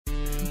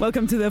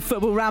Welcome to the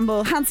Football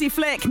Ramble. Hansi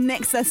Flick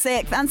nicks their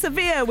 6th and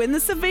Sevilla win the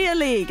Sevilla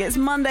League. It's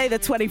Monday the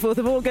 24th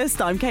of August.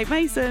 I'm Kate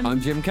Mason.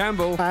 I'm Jim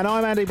Campbell. And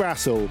I'm Andy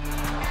Brassel.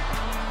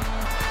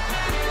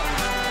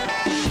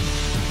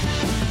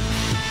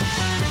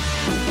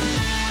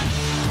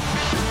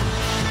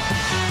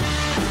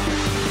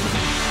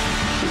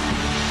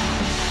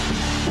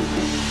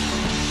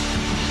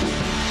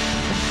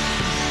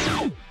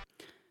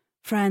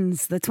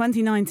 Friends, the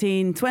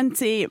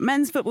 2019-20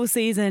 men's football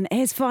season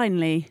is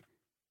finally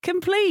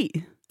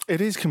complete.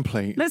 It is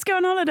complete. Let's go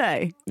on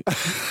holiday.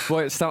 Well,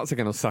 it starts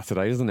again on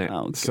Saturday, doesn't it?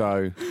 Oh, God.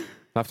 So it'll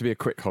have to be a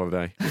quick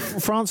holiday.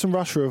 France and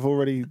Russia have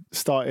already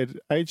started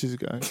ages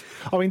ago.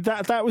 I mean,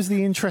 that was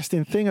the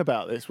interesting thing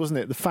about this, wasn't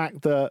it? The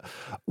fact that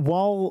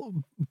while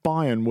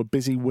Bayern were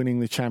busy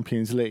winning the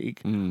Champions League,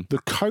 the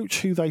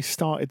coach who they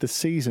started the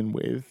season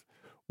with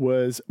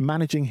was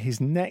managing his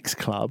next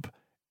club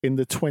in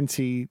the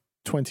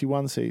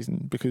 2021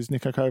 season, because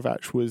Niko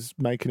Kovac was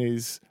making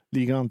his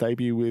Ligue 1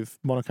 debut with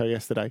Monaco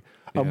yesterday.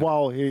 And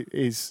while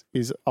his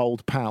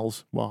old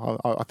pals,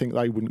 well, I think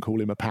they wouldn't call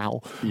him a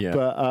pal,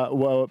 but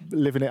were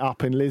living it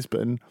up in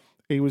Lisbon,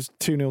 he was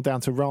 2-0 down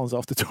to Reims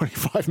after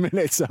 25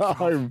 minutes at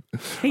home.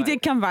 He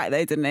did come back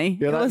though, didn't he?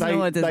 Yeah, It wasn't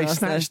all a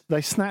disaster.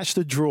 they snatched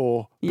a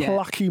draw. Yeah.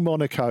 Plucky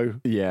Monaco.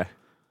 Yeah.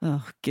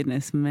 Oh,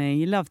 goodness me.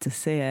 You love to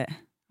see it.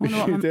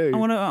 I You do.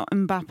 wonder what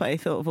Mbappe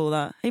thought of all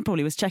that. He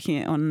probably was checking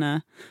it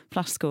on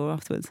Flash Score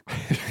afterwards.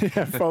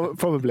 Yeah,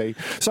 probably.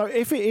 So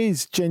if it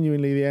is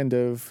genuinely the end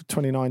of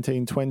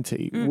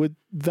 2019-20, would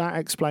that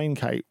explain,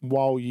 Kate,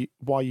 why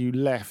you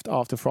left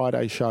after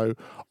Friday's show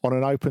on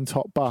an open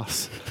top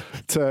bus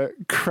to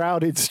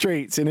crowded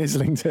streets in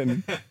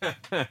Islington?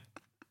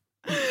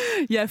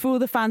 Yeah, for all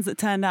the fans that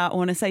turned out, I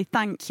want to say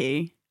thank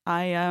you.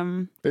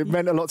 It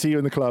meant a lot to you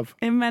in the club.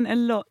 It meant a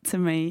lot to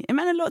me. It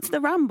meant a lot to the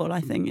Ramble, I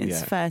think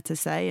it's fair to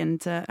say.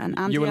 And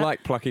Andy, You were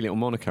like plucky little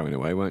Monaco in a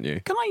way, weren't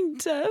you?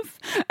 kind of.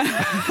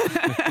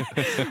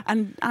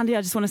 And Andy,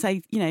 I just want to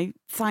say,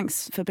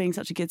 thanks for being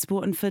such a good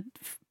sport and for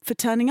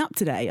turning up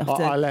today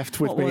after I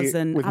left with what was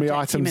an me abject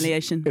items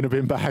humiliation. in a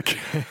bin bag,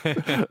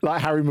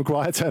 like Harry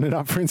Maguire turning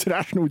up for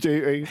international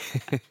duty.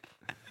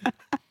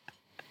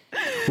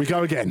 We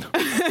go again.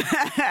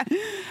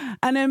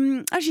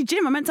 And actually,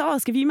 Jim, I meant to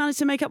ask, have you managed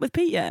to make up with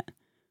Pete yet?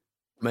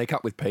 Make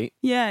up with Pete?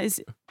 Yeah,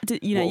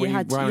 you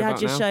had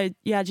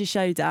your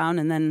showdown,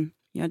 and then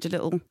you had your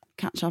little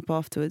catch up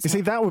afterwards. You see,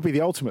 that would be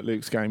the ultimate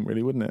Luke's game,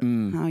 really, wouldn't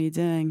it? How are you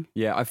doing?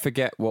 Yeah, I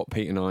forget what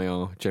Pete and I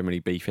are generally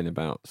beefing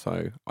about,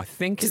 so I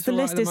think it's the all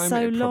right list at the is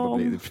moment. so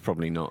long. It's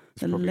probably not.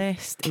 It's The probably,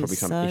 list probably is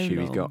some so issue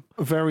long. he's got.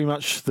 Very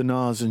much the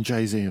Nas and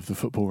Jay-Z of the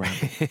football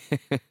round.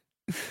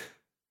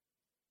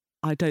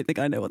 I don't think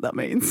I know what that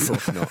means.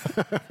 Of course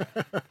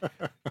not.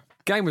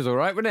 Game was all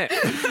right, wasn't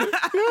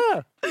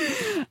it?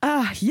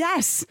 Yeah.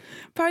 Yes.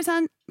 Paris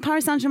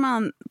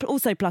Saint-Germain,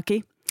 also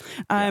plucky.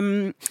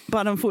 But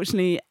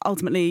unfortunately,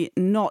 ultimately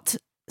not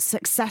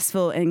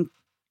successful in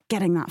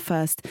getting that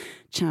first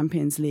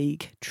Champions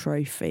League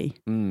trophy.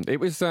 It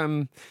was...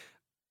 did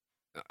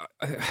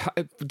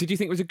you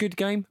think it was a good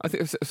game? I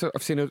think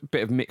I've seen a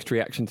bit of mixed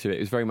reaction to it.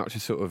 It was very much a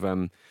sort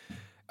of...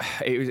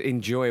 it was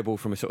enjoyable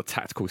from a sort of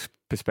tactical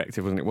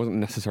perspective, wasn't it? It wasn't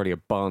necessarily a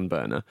barn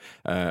burner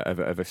of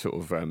a sort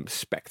of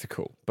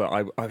spectacle, but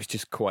I was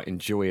just quite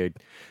enjoying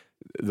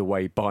the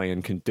way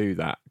Bayern can do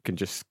that, can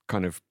just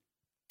kind of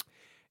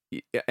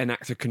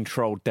enact a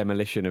controlled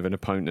demolition of an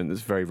opponent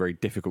that's very, very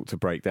difficult to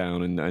break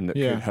down and that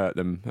could hurt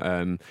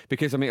them.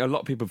 Because, I mean, a lot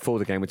of people before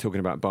the game were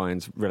talking about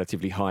Bayern's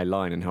relatively high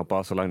line and how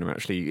Barcelona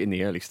actually, in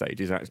the early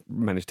stages,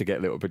 managed to get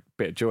a little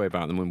bit of joy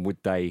about them. And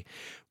would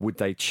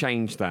they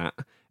change that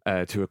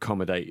to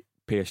accommodate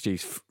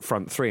PSG's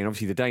front three? And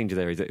obviously the danger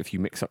there is that if you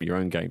mix up your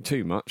own game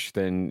too much,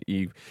 then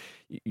you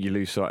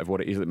lose sight of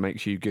what it is that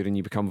makes you good and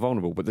you become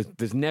vulnerable. But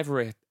there's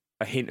never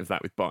a hint of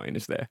that with Bayern,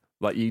 is there?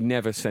 Like, you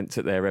never sense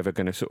that they're ever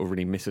going to sort of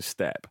really miss a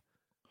step.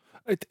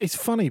 It's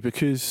funny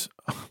because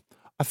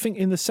I think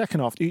in the second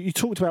half, you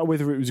talked about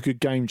whether it was a good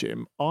game,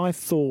 Jim. I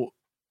thought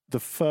the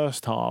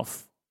first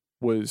half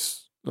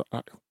was...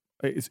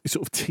 It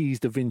sort of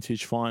teased a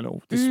vintage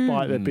final,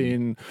 despite there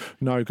being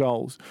no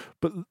goals.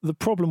 But the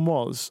problem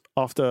was,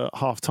 after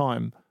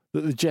half-time,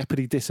 that the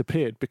jeopardy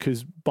disappeared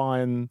because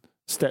Bayern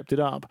stepped it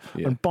up.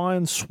 Yeah. And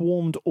Bayern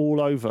swarmed all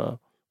over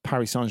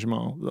Paris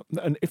Saint-Germain.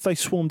 And if they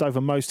swarmed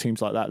over most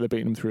teams like that, they're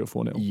beating them 3 or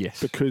 4-0.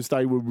 Yes. Because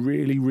they were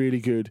really,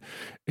 really good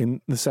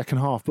in the second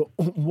half. But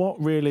what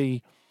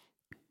really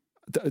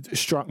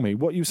struck me,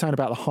 what you were saying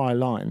about the high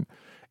line,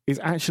 is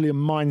actually a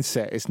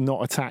mindset. It's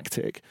not a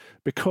tactic.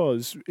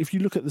 Because if you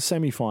look at the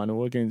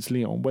semi-final against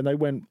Lyon, when they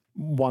went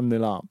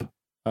 1-0 up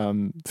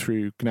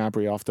through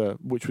Gnabry,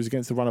 which was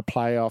against the run of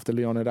play after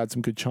Lyon had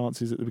some good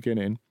chances at the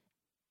beginning,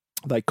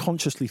 they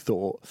consciously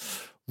thought,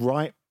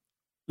 right,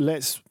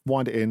 let's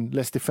wind it in,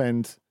 let's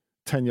defend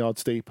 10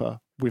 yards deeper.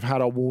 We've had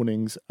our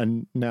warnings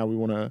and now we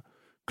want to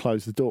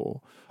close the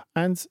door.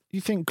 And you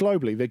think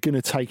globally they're going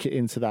to take it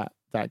into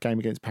that game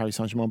against Paris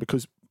Saint-Germain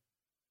because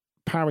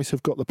Paris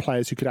have got the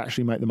players who could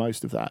actually make the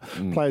most of that.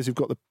 Players who've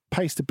got the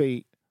pace to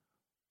beat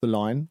the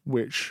line,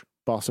 which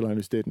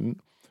Barcelona's didn't,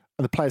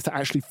 and the players to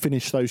actually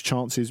finish those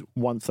chances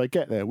once they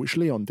get there, which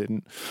Lyon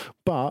didn't.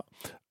 But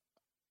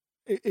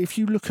if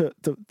you look at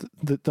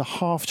the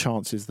half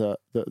chances that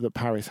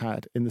Paris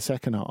had in the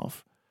second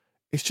half,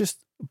 it's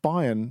just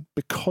Bayern,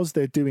 because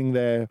they're doing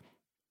their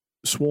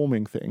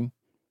swarming thing,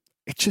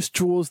 it just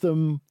draws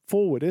them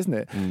forward, isn't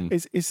it?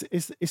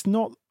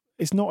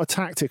 It's not a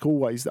tactic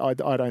always. I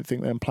don't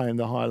think them playing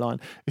the high line.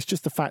 It's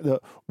just the fact that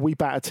we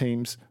batter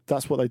teams.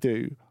 That's what they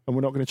do, and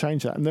we're not going to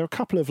change that. And there are a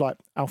couple of like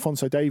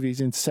Alphonso Davies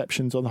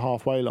interceptions on the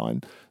halfway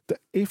line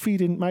that if he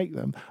didn't make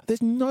them,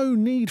 there's no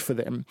need for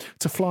them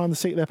to fly on the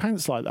seat of their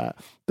pants like that.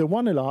 They're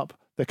 1-0 up.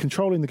 They're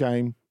controlling the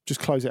game. Just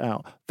close it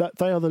out. That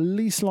they are the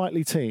least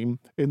likely team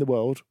in the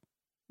world.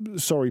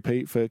 Sorry,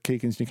 Pete, for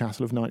Keegan's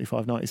Newcastle of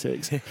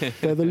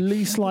 95-96. They're the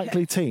least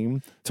likely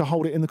team to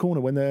hold it in the corner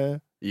when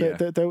they're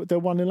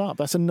 1-0 up.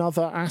 That's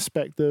another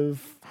aspect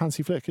of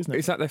Hansi Flick, isn't it?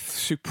 Is that their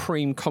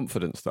supreme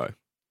confidence, though?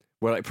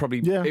 Well,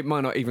 it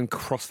might not even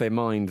cross their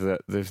mind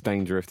that there's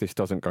danger if this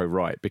doesn't go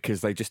right,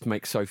 because they just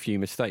make so few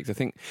mistakes. I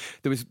think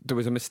there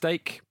was a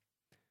mistake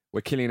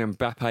where Kylian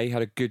Mbappe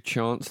had a good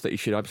chance that he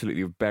should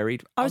absolutely have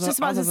buried. I was just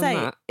about to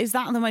say, was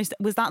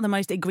that the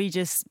most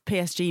egregious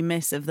PSG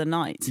miss of the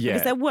night? Yeah.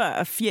 Because there were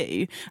a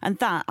few, and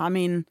that, I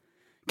mean,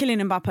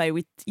 Kylian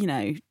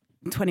Mbappe,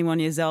 21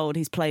 years old,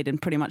 he's played in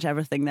pretty much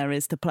everything there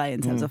is to play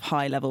in terms of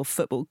high-level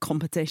football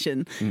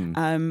competition.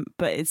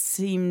 But it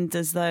seemed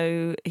as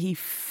though he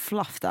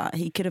fluffed that.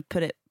 He could have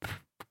put it...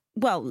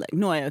 Well, look,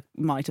 Neuer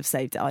might have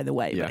saved it either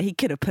way, but he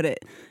could have put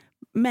it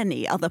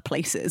many other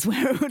places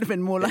where it would have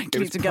been more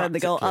likely to go in the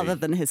goal other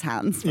than his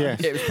hands. Yeah,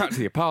 it was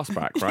practically a pass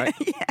back, right?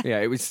 Yeah.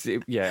 It was.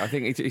 I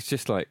think it's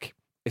just like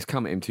it's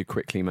come at him too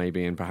quickly,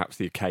 maybe, and perhaps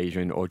the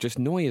occasion, or just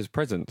Neuer's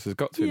presence has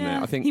got to him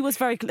there. I think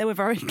they were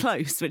very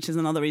close, which is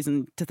another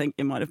reason to think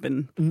it might have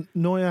been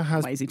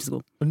quite easy to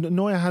score.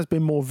 Neuer has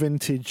been more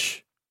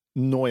vintage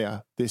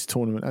Neuer this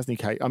tournament, hasn't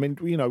he, Kate? I mean,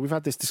 we've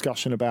had this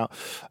discussion about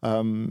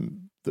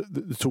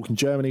the talk in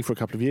Germany for a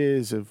couple of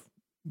years of,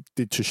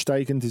 did Ter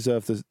Stegen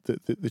deserve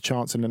the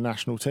chance in the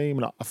national team?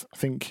 And I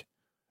think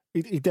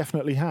he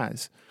definitely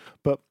has.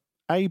 But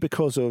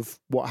because of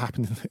what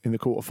happened in the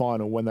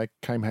quarter-final when they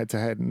came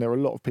head-to-head, and there are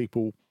a lot of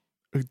people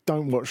who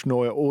don't watch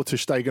Neuer or Ter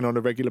Stegen on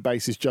a regular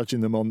basis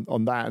judging them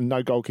on that, and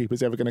no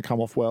goalkeeper's ever going to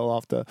come off well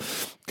after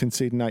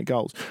conceding 8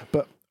 goals.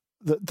 But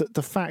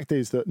the fact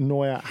is that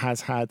Neuer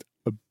has had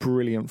a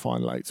brilliant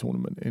final 8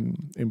 tournament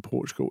in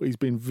Portugal. He's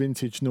been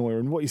vintage Neuer,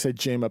 and what you said,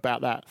 Jim,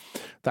 about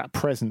that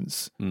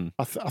presence,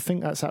 I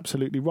think that's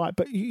absolutely right.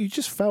 But you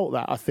just felt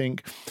that, I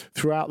think,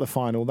 throughout the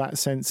final, that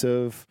sense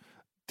of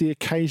the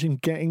occasion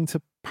getting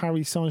to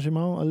Paris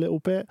Saint-Germain a little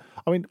bit.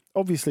 I mean,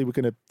 obviously we're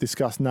going to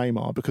discuss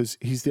Neymar because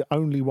he's the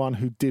only one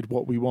who did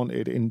what we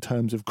wanted in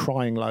terms of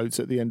crying loads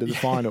at the end of the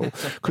final,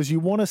 because you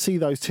want to see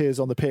those tears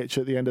on the pitch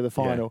at the end of the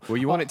final. Well,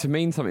 you want it to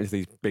mean something to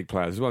these big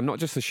players as well, not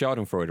just the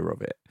schadenfreude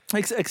of it.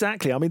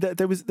 Exactly. I mean,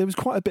 there was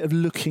quite a bit of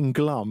looking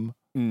glum.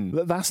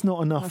 That's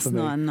not enough for me.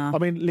 Not enough. I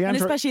mean, Leandro... And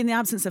especially in the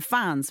absence of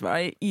fans,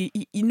 right? You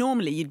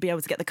normally you'd be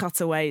able to get the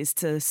cutaways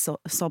to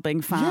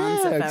sobbing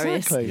fans at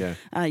various,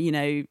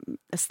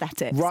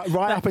 aesthetics.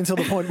 Right up until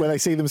the point where they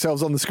see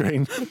themselves on the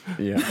screen.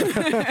 Yeah.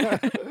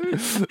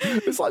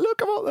 It's like,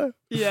 look, I'm out there.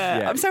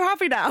 Yeah. I'm so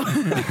happy now.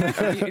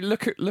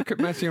 Look at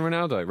Messi and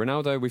Ronaldo.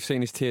 Ronaldo, we've seen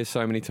his tears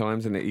so many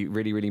times, and he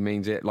really, really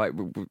means it. Like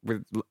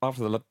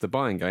after the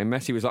Bayern game,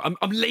 Messi was like,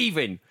 "I'm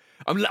leaving.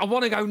 I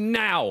want to go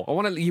now.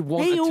 He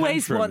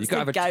always wants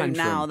to go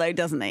now, though,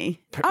 doesn't he?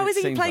 Is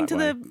he playing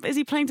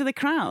to the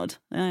crowd?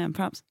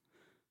 Perhaps.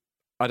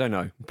 I don't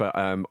know, but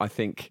I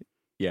think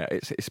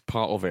it's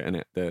part of it,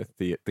 isn't it?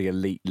 The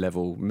elite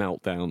level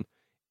meltdown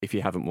if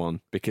you haven't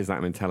won, because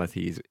that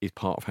mentality is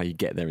part of how you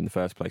get there in the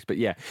first place. But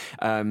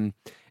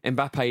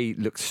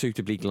Mbappe looks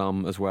suitably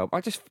glum as well.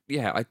 It's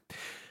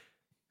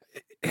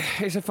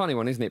a funny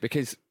one, isn't it?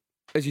 Because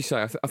as you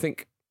say, I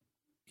think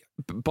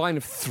Bayern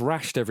have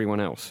thrashed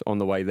everyone else on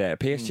the way there.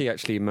 PSG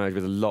actually emerged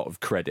with a lot of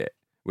credit,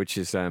 which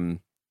has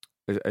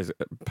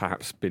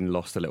perhaps been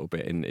lost a little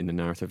bit in the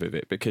narrative of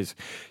it, because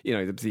the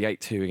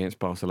 8-2 against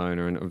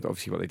Barcelona, and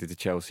obviously what they did to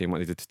Chelsea and what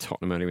they did to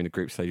Tottenham earlier in the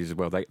group stages as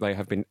well, they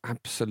have been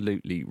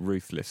absolutely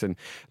ruthless. And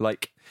I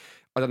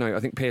don't know, I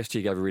think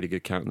PSG gave a really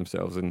good count of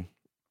themselves, and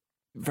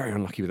very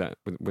unlucky with that,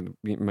 with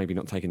maybe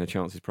not taking their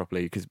chances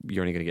properly, because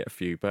you're only going to get a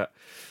few. But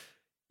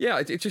yeah,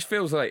 it just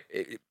feels like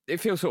it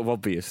feels sort of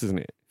obvious, doesn't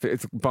it?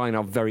 Bayern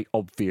are very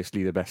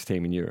obviously the best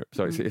team in Europe,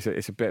 so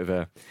it's a bit of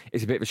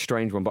a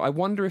strange one. But I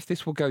wonder if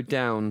this will go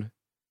down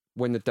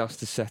when the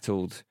dust has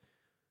settled,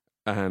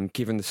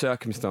 given the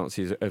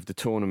circumstances of the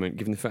tournament,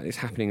 given the fact it's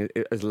happening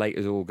as late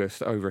as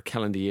August, over a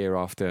calendar year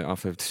after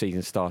the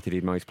season started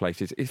in most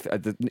places. If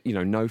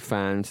no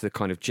fans, the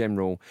kind of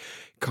general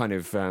kind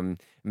of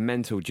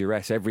mental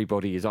duress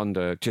everybody is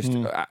under, just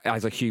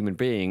as a human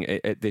being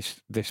at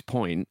this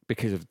point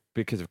because of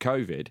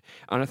COVID.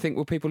 And I think,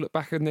 will people look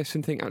back on this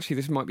and think, actually,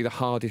 this might be the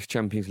hardest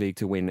Champions League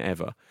to win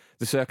ever?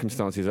 The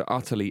circumstances are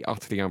utterly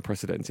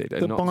unprecedented,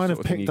 and not the sort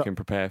of thing you can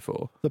prepare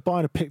for. The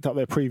Bayern have picked up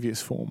their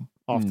previous form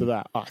after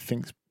that, I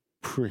think,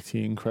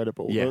 pretty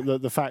incredible. Yeah.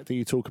 The fact that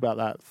you talk about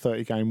that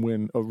 30-game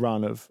win, a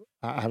run of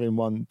having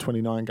won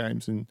 29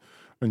 games and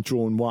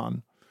drawn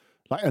one,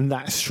 and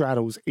that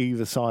straddles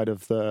either side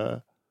of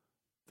the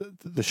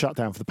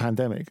shutdown for the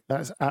pandemic.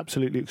 That's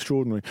absolutely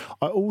extraordinary.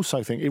 I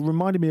also think it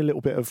reminded me a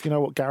little bit of,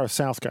 what Gareth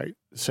Southgate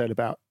said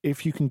about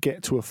if you can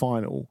get to a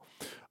final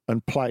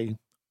and play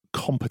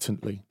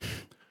competently,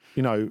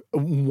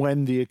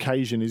 when the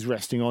occasion is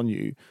resting on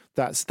you,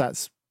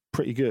 that's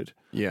pretty good.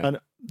 Yeah. And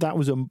that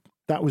was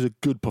a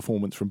good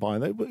performance from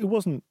Bayern. It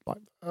wasn't like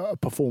a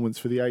performance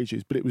for the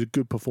ages, but it was a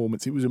good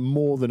performance. It was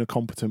more than a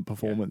competent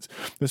performance,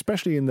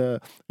 especially in the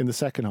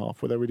second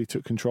half where they really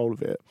took control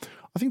of it.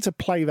 I think to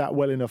play that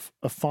well in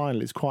a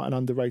final is quite an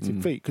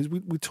underrated feat, because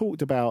we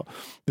talked about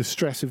the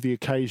stress of the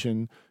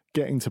occasion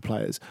getting to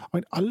players.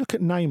 I look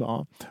at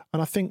Neymar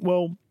and I think,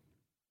 well,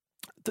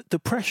 the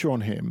pressure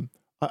on him.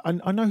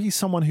 I know he's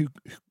someone who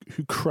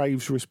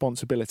craves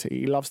responsibility.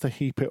 He loves to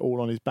heap it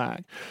all on his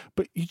back.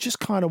 But you just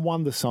kind of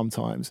wonder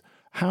sometimes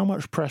how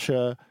much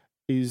pressure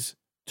is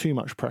too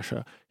much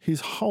pressure.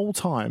 His whole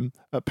time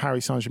at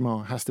Paris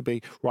Saint-Germain has to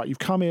be, right, you've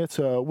come here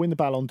to win the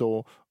Ballon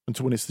d'Or and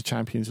to win us the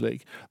Champions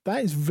League.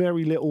 That is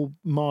very little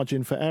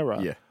margin for error.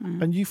 Yeah.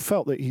 And you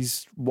felt that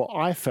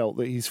I felt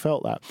that he's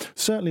felt that.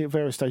 Certainly at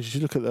various stages,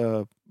 you look at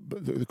the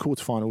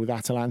quarterfinal with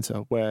Atalanta,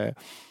 where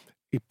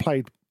he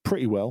played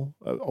pretty well.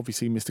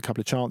 Obviously, he missed a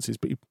couple of chances,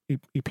 but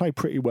he played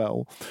pretty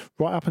well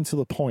right up until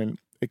the point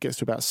it gets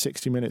to about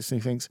 60 minutes,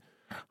 and he thinks,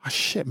 "Oh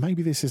shit,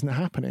 maybe this isn't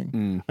happening."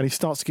 And he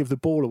starts to give the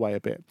ball away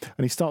a bit,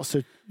 and he starts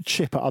to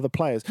chip at other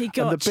players. He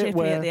got chippy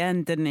at the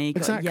end, didn't he? He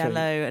got yellow,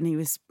 and he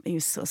was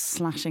sort of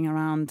slashing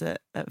around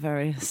at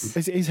various.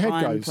 His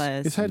head goes.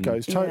 Players. His head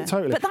goes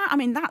totally. But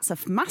that's a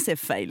massive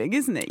failing,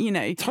 isn't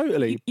it?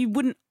 Totally. You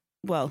wouldn't.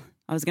 Well,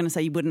 I was going to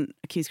say you wouldn't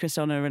accuse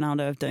Cristiano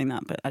Ronaldo of doing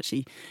that, but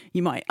actually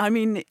you might. I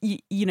mean,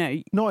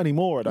 not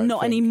anymore. I don't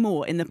not think.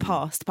 anymore in the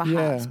past,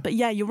 perhaps. Yeah. But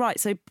yeah, you're right.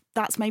 So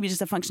that's maybe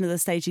just a function of the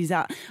stage he's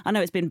at. I know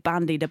it's been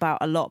bandied about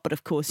a lot, but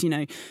of course,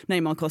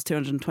 Neymar cost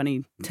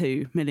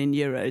 222 million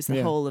euros.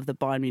 The whole of the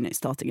Bayern Munich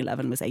starting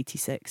 11 was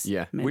 86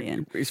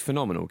 million. It's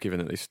phenomenal,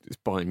 given that it's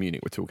Bayern Munich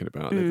we're talking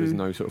about. There's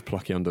no sort of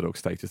plucky underdog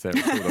status there.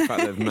 The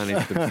fact they've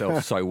managed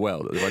themselves so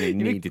well that they've only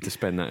needed to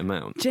spend that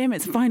amount. Jim,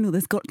 it's final.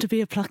 There's got to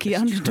be a plucky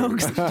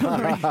underdog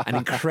story. And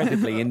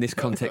incredibly, in this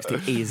context,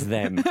 it is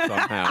them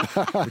somehow,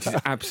 which is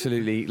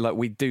absolutely like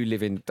we do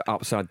live in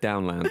upside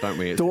down land, don't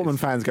we? Dortmund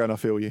fans going, I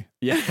feel you.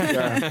 Yeah.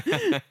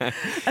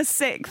 A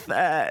sixth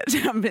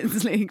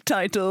Champions League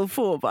title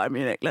for Bayern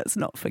Munich, let's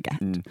not forget.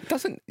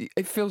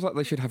 It feels like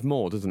they should have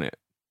more, doesn't it?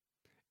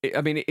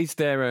 Is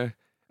there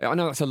I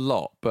know that's a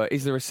lot, but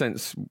is there a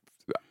sense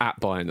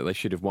at Bayern that they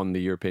should have won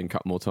the European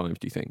Cup more times,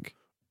 do you think?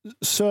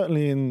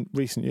 Certainly in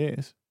recent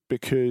years,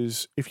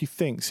 because if you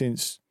think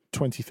since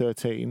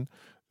 2013,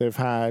 they've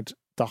had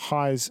the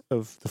highs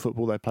of the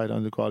football they played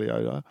under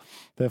Guardiola.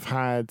 They've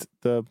had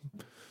the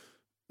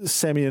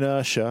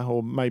semi-inertia,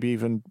 or maybe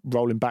even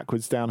rolling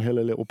backwards downhill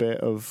a little bit,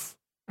 of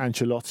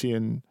Ancelotti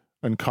and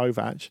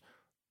Kovac.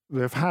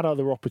 They've had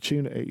other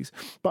opportunities.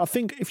 But I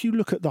think if you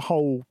look at the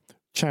whole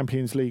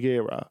Champions League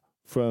era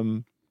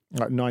from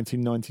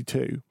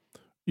 1992,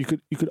 you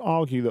could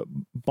argue that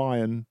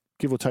Bayern,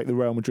 give or take the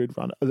Real Madrid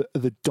run, are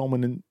the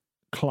dominant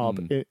club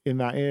in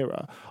that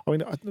era.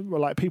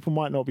 People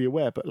might not be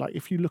aware, but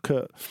if you look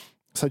at,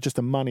 say, just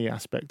the money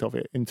aspect of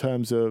it in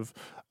terms of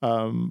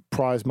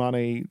prize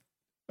money,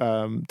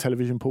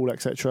 television pool,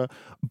 etc.,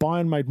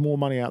 Bayern made more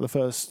money out of the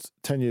first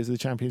 10 years of the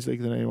Champions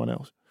League than anyone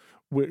else,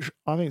 which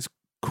I think is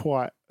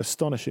quite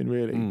astonishing,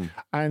 really.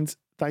 And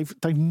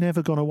they've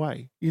never gone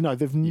away.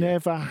 They've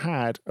never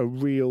had a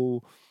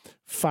real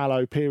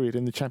fallow period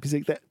in the Champions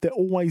League. They're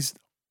always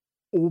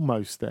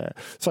almost there.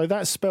 So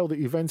that spell that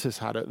Juventus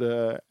had at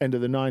the end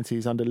of the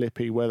 90s under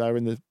Lippi, where they were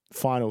in the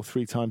final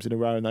 3 times in a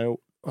row and they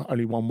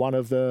only won one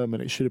of them,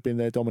 and it should have been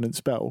their dominant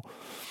spell.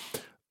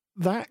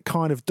 That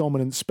kind of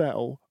dominant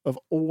spell of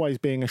always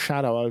being a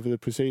shadow over the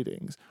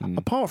proceedings,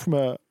 apart from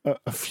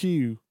a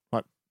few,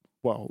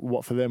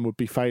 what for them would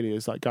be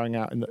failures, like going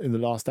out in the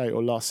last 8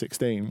 or last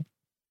 16,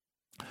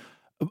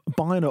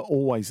 Bayern are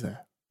always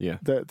there. Yeah,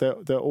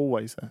 they're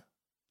always there.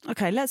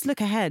 Okay, let's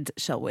look ahead,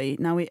 shall we?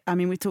 Now,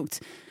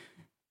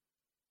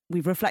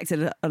 we've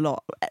reflected a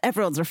lot.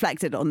 Everyone's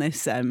reflected on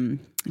this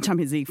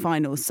Champions League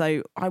final.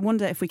 So I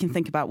wonder if we can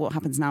think about what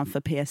happens now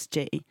for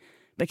PSG,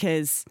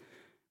 because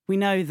we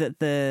know that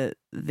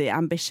the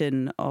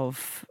ambition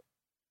of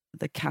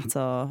the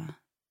Qatar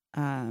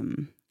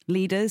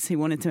leaders who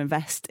wanted to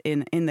invest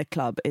in the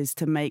club is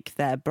to make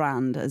their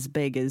brand as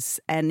big as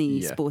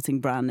any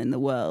sporting brand in the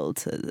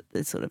world.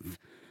 It's sort of,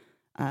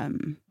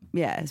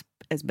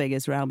 as big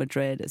as Real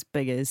Madrid, as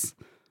big as,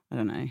 I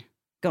don't know,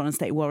 Golden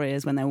State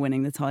Warriors when they're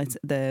winning the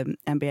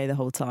NBA the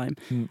whole time.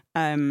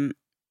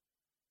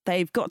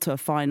 They've got to a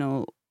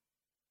final.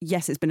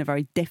 Yes, it's been a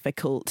very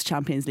difficult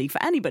Champions League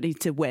for anybody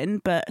to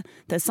win, but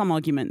there's some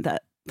argument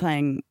that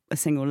playing a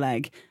single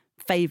leg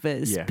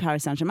favours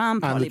Paris Saint-Germain.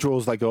 And the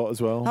draws they got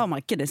as well. Oh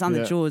my goodness, and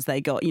the draws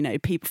they got. You know,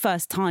 people,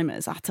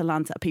 first-timers,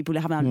 Atalanta, people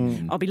who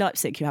haven't, RB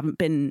Leipzig, who haven't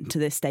been to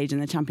this stage in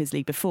the Champions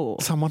League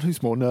before. Someone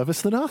who's more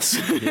nervous than us.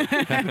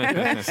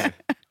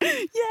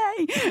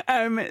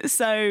 Yay!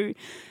 So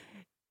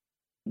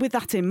with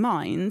that in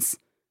mind,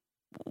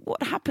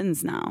 what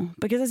happens now?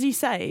 Because as you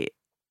say,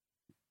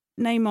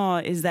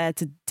 Neymar is there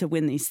to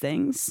win these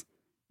things.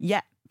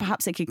 Yeah,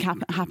 perhaps it could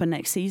happen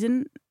next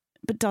season,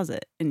 but does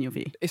it, in your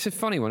view? It's a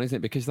funny one, isn't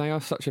it? Because they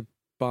are such a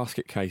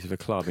basket case of a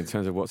club in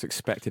terms of what's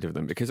expected of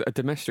them, because a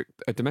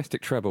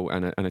domestic treble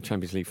and a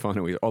Champions League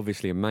final is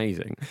obviously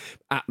amazing.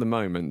 At the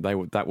moment,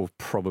 that will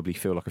probably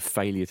feel like a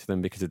failure to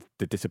them because of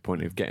the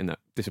disappointment of getting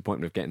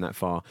that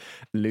far,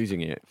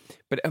 losing it.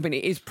 But I mean,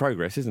 it is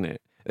progress, isn't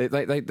it?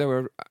 They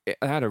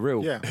had a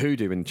real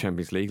hoodoo in the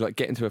Champions League. Like,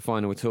 getting to a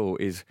final at all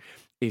is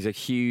a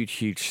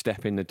huge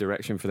step in the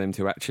direction for them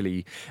to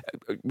actually,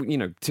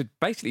 to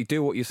basically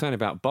do what you're saying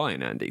about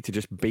Bayern, Andy, to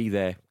just be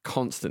there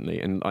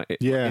constantly and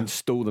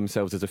install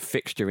themselves as a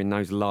fixture in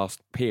those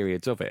last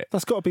periods of it.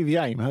 That's got to be the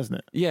aim, hasn't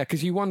it? Yeah,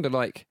 because you wonder,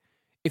 like,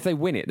 if they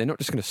win it, they're not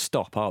just going to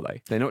stop, are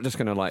they? They're not just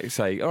going to, like,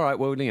 say, all right,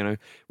 well,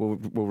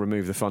 we'll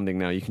remove the funding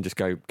now. You can just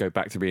go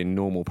back to being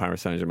normal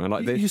Paris Saint-Germain.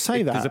 Like, you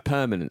say that. There's a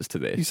permanence to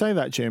this. You say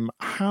that, Jim.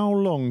 How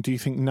long do you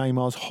think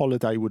Neymar's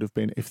holiday would have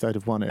been if they'd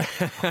have won it?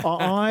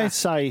 I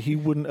say he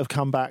wouldn't have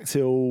come back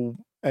till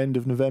end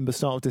of November,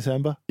 start of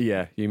December.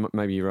 Yeah,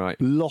 maybe you're right.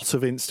 Lot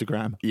of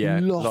Instagram. Yeah,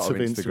 lot of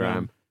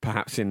Instagram.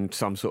 Perhaps in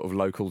some sort of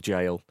local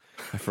jail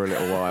for a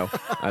little while,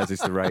 as is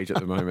the rage at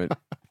the moment.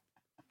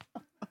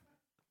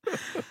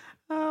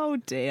 Oh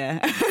dear.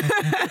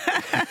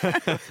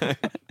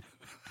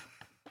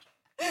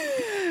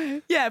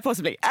 Yeah,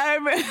 possibly.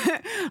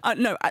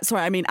 No,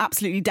 sorry, I mean,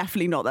 absolutely,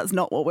 definitely not. That's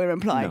not what we're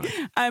implying.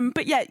 No.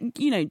 But yeah,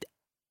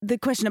 the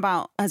question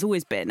has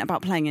always been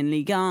about playing in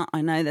Ligue 1.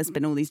 I know there's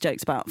been all these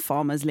jokes about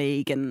Farmers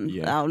League and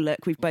oh look,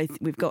 we've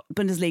got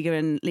Bundesliga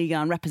and Ligue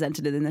 1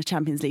 represented in the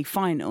Champions League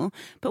final.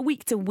 But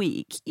week to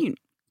week, you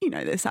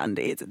know this,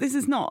 Andy. This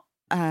is not.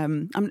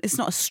 It's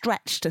not a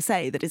stretch to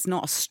say that it's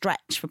not a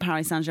stretch for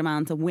Paris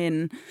Saint-Germain to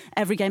win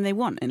every game they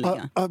want in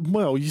Ligue 1.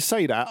 Well, you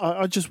say that.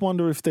 I just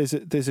wonder if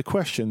there's a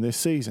question this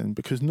season,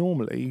 because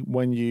normally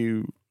when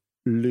you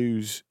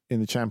lose in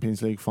the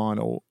Champions League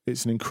final,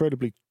 it's an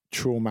incredibly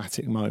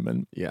traumatic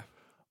moment. Yeah.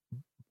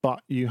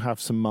 But you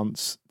have some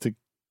months to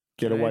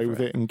get away with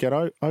it and get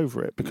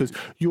over it, because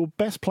your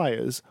best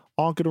players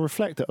are going to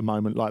reflect at a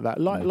moment like that.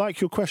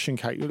 Like your question,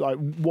 Kate, like,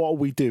 what are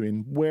we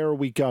doing? Where are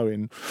we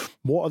going?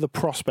 What are the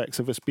prospects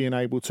of us being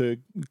able to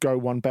go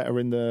one better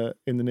in the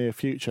near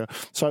future?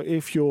 So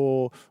if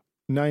you're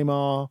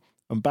Neymar,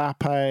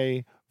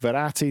 Mbappe,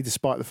 Verratti,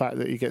 despite the fact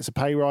that he gets a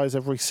pay rise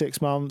every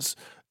 6 months,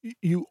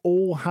 you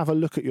all have a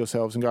look at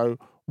yourselves and go,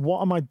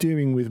 what am I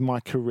doing with my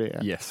career?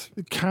 Yes.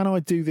 Can I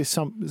do this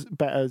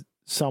better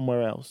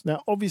somewhere else?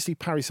 Now, obviously,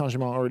 Paris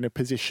Saint-Germain are in a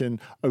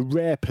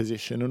rare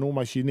position, an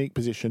almost unique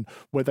position,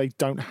 where they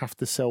don't have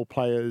to sell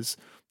players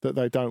that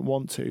they don't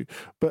want to.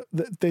 But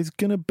there's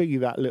going to be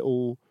that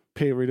little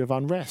period of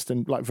unrest.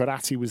 And like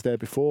Verratti was there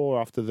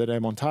before, after the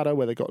remontada,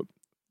 where they got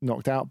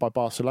knocked out by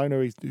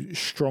Barcelona. He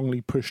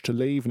strongly pushed to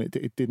leave, and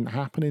it didn't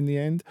happen in the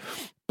end.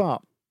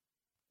 But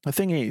the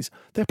thing is,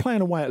 they're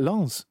playing away at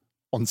Lens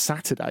on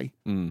Saturday.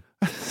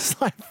 It's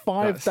like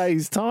 5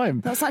 days' time.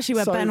 That's actually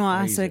where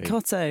Benoit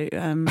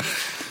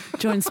Assou-Ekotto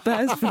joined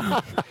Spurs from.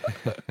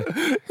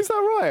 Is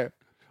that right?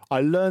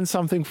 I learn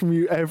something from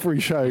you every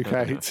show,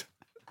 Kate.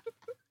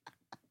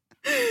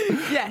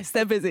 Yes,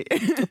 they're busy.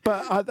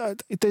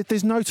 But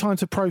there's no time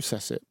to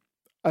process it.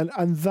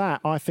 And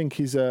that, I think,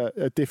 is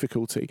a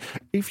difficulty.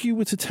 If you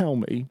were to tell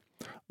me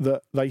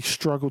that they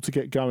struggle to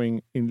get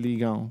going in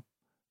Ligue 1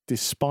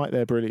 despite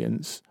their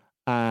brilliance,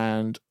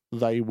 and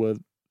they were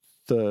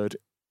third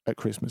at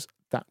Christmas,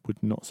 that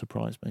would not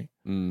surprise me,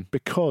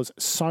 because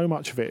so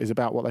much of it is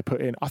about what they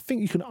put in. I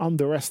think you can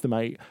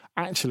underestimate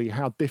actually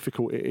how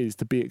difficult it is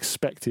to be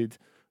expected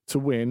to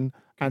win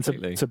and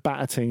to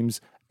batter teams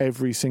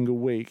every single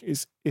week.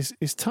 Is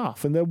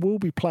tough, and there will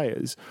be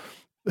players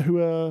who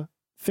are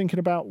thinking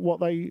about what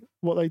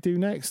they do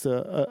next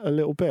a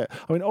little bit.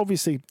 I mean,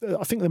 obviously,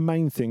 I think the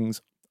main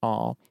things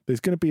are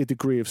there's going to be a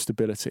degree of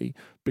stability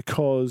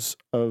because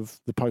of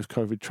the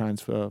post-COVID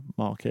transfer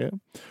market,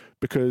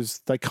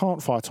 because they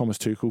can't fire Thomas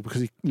Tuchel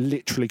because he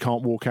literally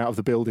can't walk out of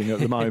the building at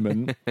the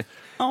moment.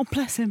 Oh,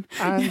 bless him.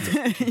 And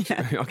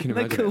I can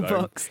imagine the cool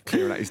box.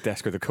 Clearing out his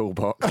desk with a cool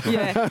box.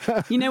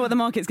 Yeah. You know what the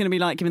market's going to be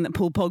like, given that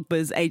Paul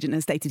Pogba's agent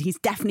has stated he's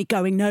definitely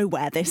going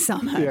nowhere this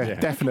summer. Yeah.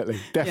 Definitely.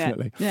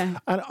 Yeah.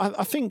 And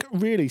I think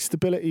really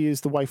stability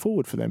is the way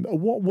forward for them.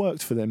 What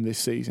worked for them this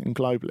season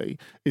globally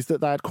is that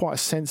they had quite a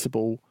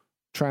sensible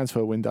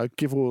transfer window,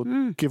 give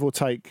or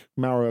take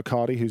Mauro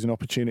Icardi, who's an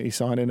opportunity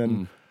signing,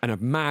 and a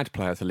mad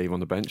player to leave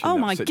on the bench. Oh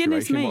my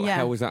goodness me! What the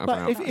hell was that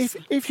about?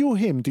 If you're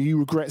him, do you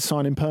regret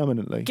signing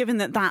permanently? Given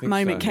that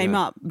moment came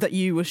up that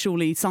you were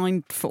surely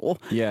signed for.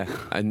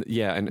 And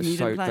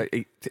so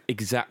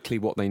exactly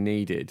what they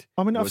needed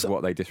was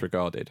what they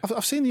disregarded.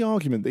 I've seen the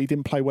argument that he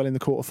didn't play well in the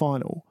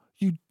quarter-final.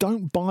 You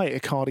don't buy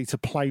Icardi to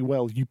play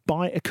well. You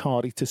buy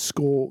Icardi to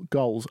score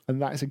goals,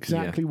 and that's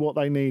exactly what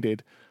they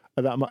needed.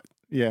 At that much,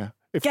 yeah.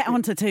 Get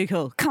on to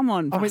Tuchel. Come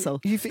on,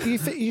 Russell. You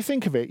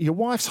think of it. Your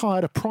wife's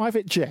hired a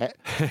private jet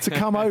to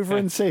come over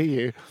and see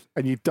you,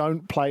 and you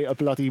don't play a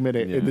bloody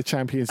minute in the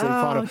Champions League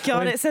final. Oh,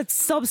 God, it's a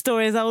sob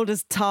story as old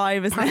as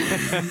time, isn't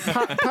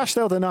it?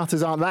 Pastel de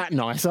Natas aren't that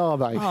nice, are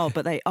they? Oh,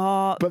 but they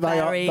are. But they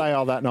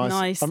are that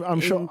nice.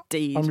 I'm sure.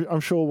 Indeed. I'm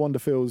sure Wanda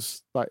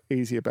feels like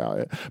easy about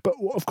it. But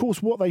of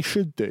course, what they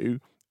should do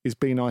is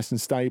be nice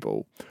and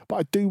stable. But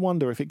I do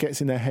wonder if it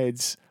gets in their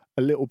heads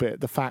a little bit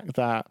the fact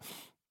that,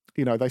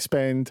 you know, they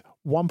spend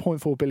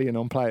 1.4 billion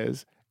on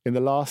players in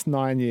the last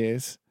 9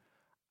 years,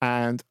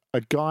 and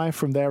a guy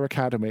from their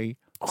academy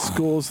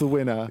scores the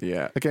winner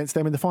against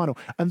them in the final.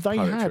 And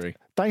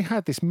they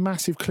had this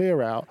massive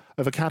clear out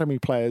of academy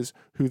players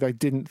who they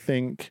didn't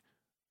think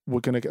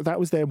were going to get. That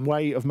was their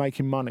way of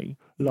making money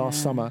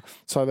last summer.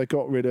 So they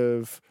got rid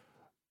of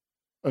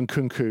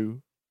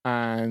Nkunku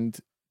and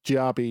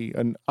Diaby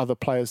and other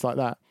players like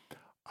that.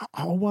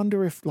 I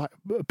wonder if, like,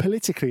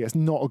 politically, it's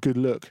not a good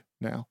look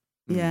now.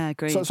 Yeah,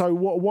 agreed. So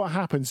what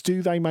happens?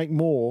 Do they make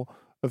more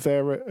of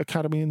their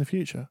academy in the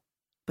future?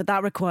 But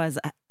that requires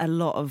a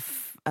lot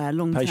of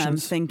long-term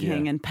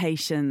thinking and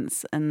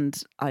patience, and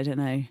I don't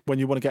know. When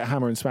you want to get a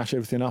hammer and smash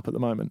everything up at the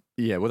moment.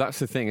 Yeah, well, that's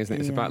the thing, isn't it?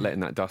 It's about letting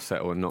that dust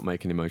settle and not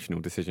making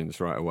emotional decisions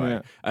right away.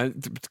 Yeah.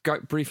 And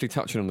briefly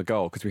touching on the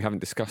goal, because we haven't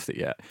discussed it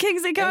yet.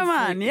 Kingsley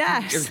Coman,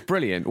 yes. It was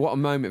brilliant. What a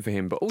moment for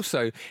him. But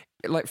also,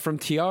 like, from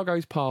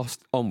Thiago's pass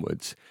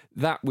onwards,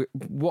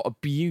 what a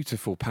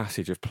beautiful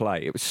passage of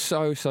play. It was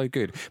so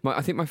good.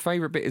 I think my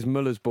favourite bit is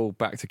Muller's ball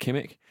back to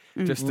Kimmich.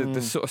 Just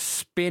the sort of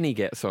spin he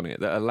gets on it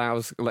that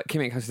allows, like,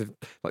 Kimmich has to,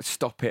 like,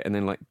 stop it and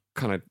then, like,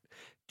 kind of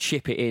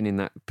chip it in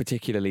that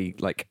particularly,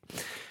 like,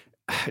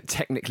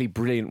 technically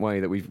brilliant way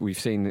that we've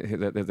seen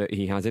that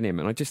he has in him.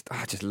 And I just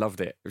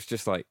loved it. It was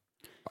just like,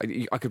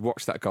 I could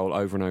watch that goal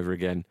over and over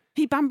again.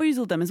 He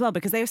bamboozled them as well,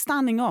 because they were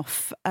standing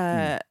off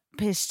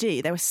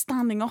PSG. They were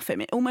standing off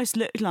him. It almost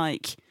looked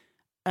like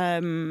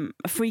a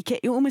free kick.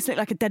 It almost looked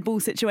like a dead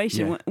ball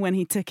situation when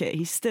he took it.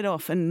 He stood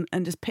off and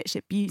just pitched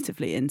it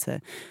beautifully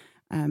into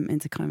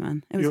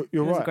Coman. It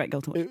was a great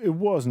goal to watch. It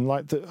was, and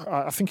like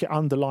I think it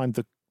underlined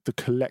the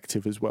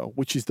collective as well,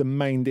 which is the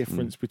main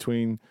difference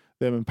between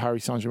them and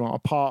Paris Saint-Germain,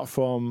 apart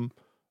from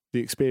the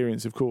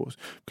experience, of course.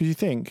 Because you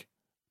think,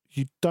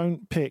 you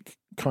don't pick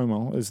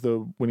Coman as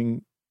the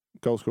winning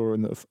goal scorer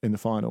in the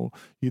final.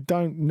 You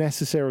don't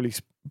necessarily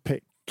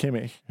pick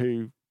Kimmich,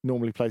 who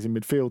normally plays in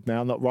midfield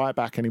now, not right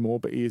back anymore,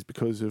 but he is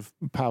because of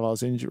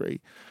Pavard's injury,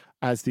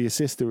 as the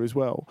assister as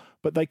well.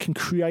 But they can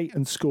create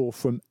and score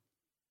from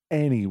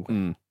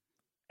anywhere.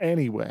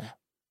 Anywhere.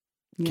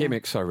 Yeah.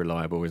 Kimmich's so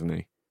reliable, isn't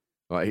he?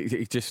 Like,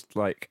 he just,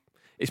 like,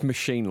 it's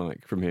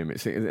machine-like from him.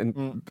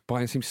 And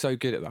Bayern seems so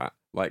good at that.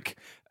 Like,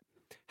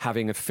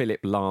 having a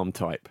Philipp Lahm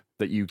type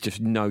that you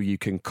just know you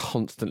can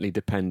constantly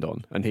depend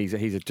on. And he's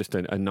just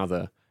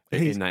another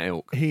in that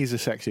ilk. He's a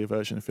sexier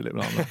version of Philipp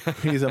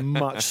Lahm. He's a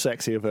much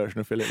sexier version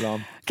of Philipp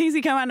Lahm.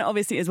 Kingsley Coman,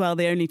 obviously, as well,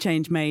 the only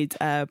change made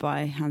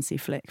by Hansi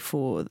Flick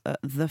for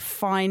the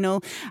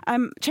final.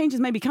 Changes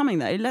may be coming,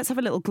 though. Let's have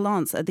a little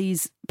glance at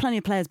these. Plenty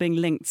of players being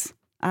linked,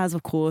 as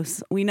of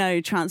course we know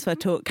transfer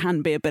talk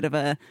can be a bit of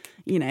a,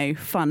 you know,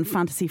 fun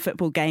fantasy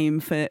football game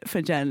for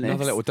journalists.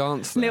 Another little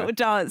dance there. Little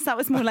dance. That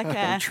was more like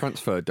a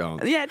transfer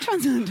dance. Yeah,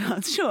 transfer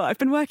dance. Sure, I've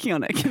been working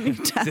on it. Can you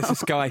tell? Is this a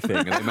Sky thing?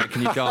 Are they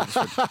making you dance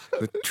for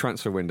the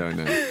transfer window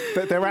now?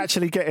 But they're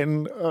actually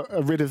getting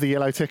rid of the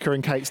yellow ticker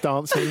and Kate's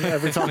dancing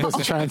every time there's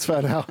a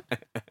transfer now.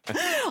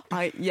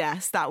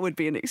 Yes, that would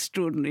be an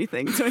extraordinary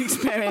thing to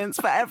experience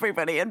for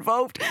everybody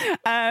involved.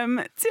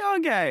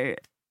 Thiago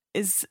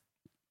is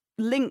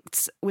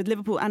linked with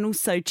Liverpool and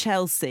also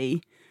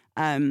Chelsea.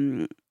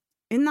 In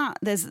that,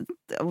 there's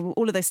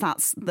all of those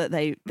stats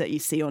that you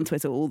see on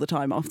Twitter all the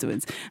time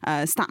afterwards.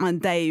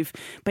 Statman Dave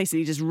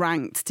basically just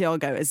ranked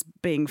Thiago as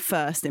being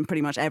first in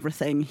pretty much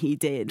everything he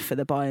did for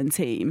the Bayern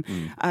team.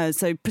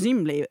 So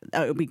presumably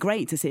it would be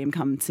great to see him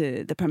come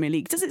to the Premier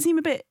League. Does it seem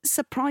a bit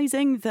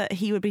surprising that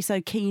he would be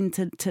so keen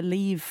to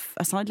leave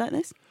a side like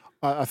this?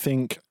 I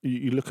think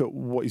you look at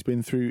what he's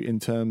been through in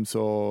terms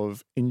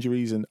of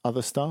injuries and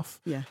other stuff.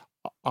 Yeah.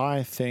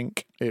 I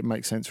think it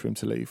makes sense for him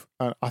to leave.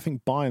 I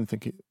think Bayern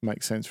think it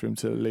makes sense for him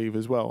to leave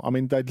as well. I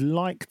mean, they'd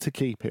like to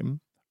keep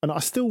him, and I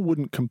still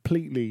wouldn't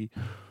completely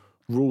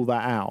rule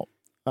that out,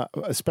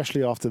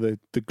 especially after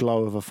the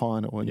glow of a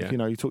final. And, you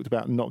know, you talked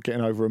about not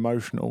getting over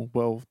emotional.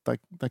 Well, they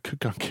could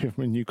go and give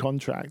him a new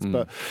contract.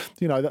 But,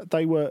 you know,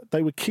 they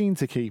were keen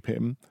to keep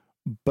him,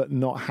 but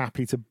not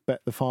happy to bet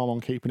the farm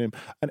on keeping him.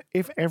 And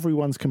if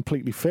everyone's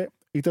completely fit,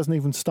 he doesn't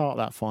even start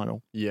that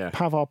final. Yeah,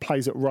 Pavard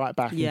plays at right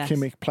back and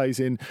Kimmich plays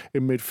in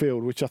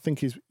midfield, which I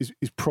think is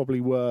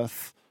probably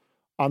worth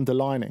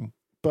underlining.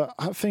 But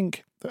I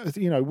think,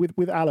 you know, with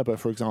Alaba,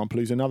 for example,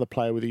 who's another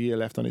player with a year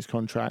left on his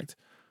contract,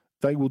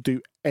 they will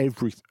do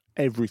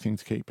everything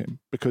to keep him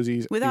because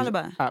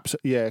Alaba.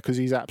 Because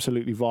he's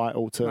absolutely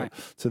vital to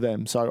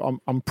them. So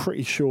I'm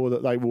pretty sure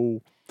that they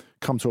will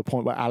come to a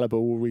point where Alaba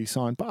will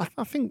re-sign. But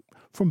I think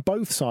from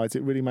both sides,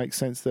 it really makes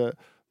sense that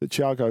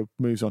Thiago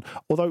moves on.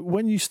 Although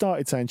when you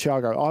started saying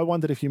Thiago, I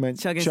wondered if you meant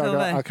Thiago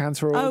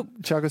Alcantara or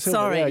Thiago Silva.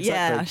 Sorry, yeah,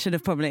 exactly. I should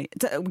have probably...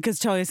 Because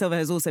Thiago Silva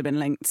has also been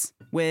linked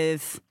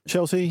with...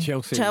 Chelsea.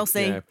 Yeah,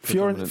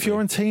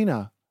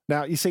 Fiorentina.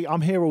 Now, you see,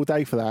 I'm here all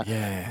day for that.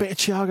 Yeah. Bit of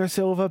Thiago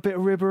Silva, bit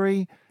of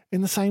Ribéry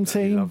in the same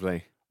team.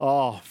 Lovely.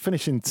 Oh,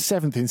 finishing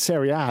 7th in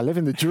Serie A,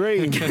 living the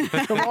dream.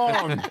 Come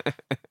on.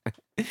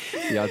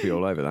 Yeah, I'd be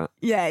all over that.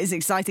 Yeah, it's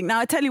exciting. Now,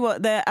 I tell you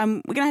what, we're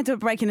going to head to a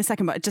break in a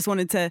second, but I just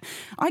wanted to,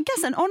 I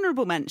guess, an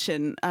honourable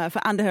mention for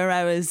Ander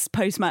Herrera's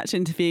post-match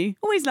interview.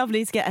 Always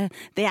lovely to get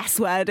the S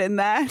word in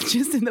there,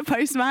 just in the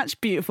post-match.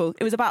 Beautiful.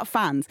 It was about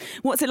fans.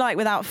 What's it like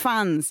without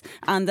fans?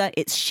 Ander,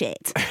 it's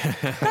shit.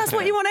 That's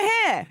what you want to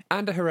hear.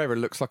 Ander Herrera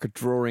looks like a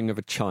drawing of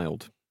a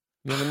child.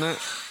 You ever that?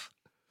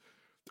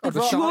 He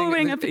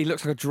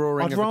looks like a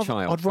drawing of a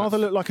child. I'd rather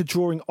look like a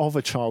drawing of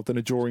a child than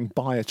a drawing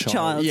by a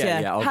child.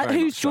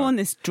 Who's drawn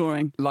this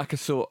drawing? Like a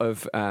sort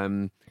of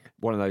one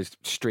of those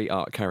street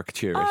art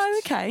caricaturists.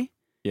 Oh, okay.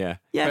 Yeah.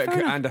 Yeah, but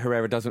Ander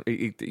Herrera doesn't.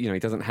 He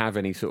doesn't have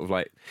any sort of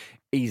like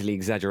easily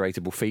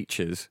exaggeratable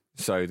features.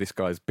 So this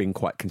guy's been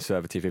quite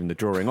conservative in the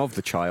drawing of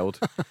the child.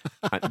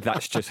 And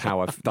that's just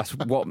how that's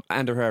what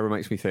Ander Herrera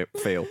makes me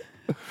feel.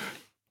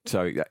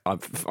 So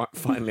I've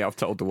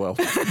told the world.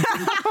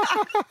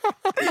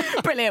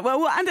 Brilliant. Well,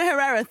 what Ander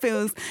Herrera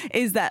feels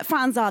is that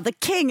fans are the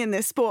king in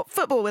this sport.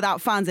 Football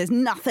without fans is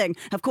nothing.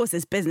 Of course,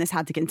 this business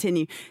had to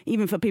continue.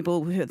 Even for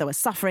people that were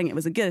suffering, it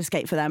was a good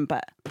escape for them.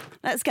 But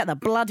let's get the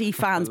bloody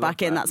fans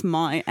back in. That's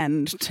my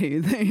end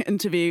to the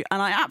interview.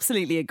 And I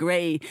absolutely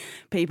agree,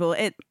 people.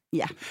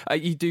 Yeah,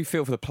 you do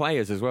feel for the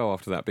players as well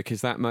after that,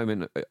 because that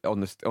moment on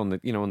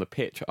the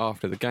pitch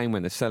after the game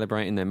when they're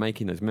celebrating, they're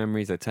making those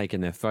memories, they're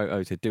taking their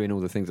photos, they're doing all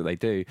the things that they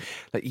do.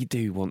 Like you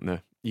do want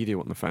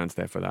the fans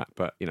there for that,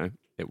 but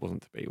it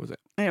wasn't to be, was it?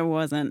 It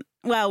wasn't.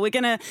 Well, we're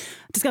going to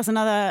discuss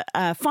another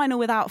final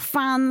without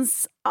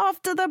fans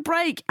after the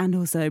break, and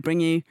also bring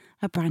you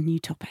a brand new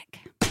topic.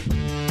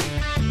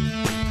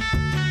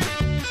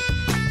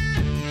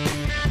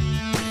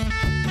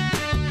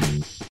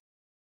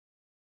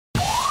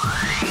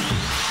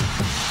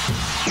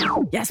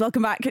 Yes,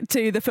 welcome back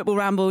to the Football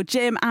Ramble.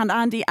 Jim and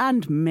Andy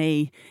and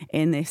me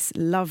in this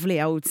lovely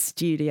old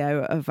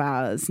studio of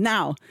ours.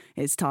 Now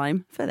it's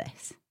time for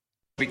this.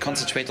 We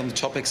concentrate on the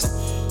topics.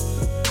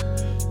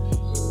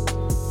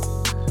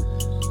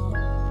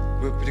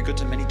 We're pretty good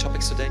on many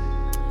topics today.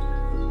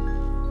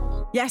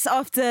 Yes,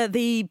 after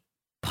the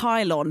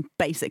pile-on,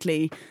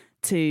 basically,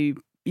 to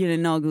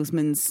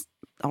Nagelsmann's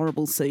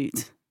horrible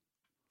suit.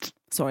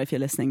 Sorry if you're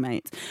listening,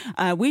 mate.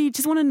 We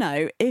just want to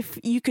know, if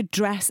you could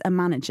dress a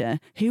manager,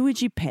 who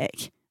would you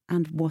pick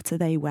and what are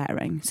they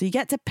wearing? So you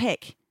get to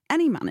pick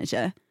any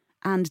manager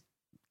and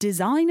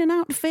design an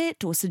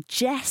outfit or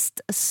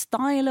suggest a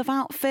style of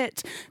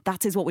outfit.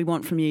 That is what we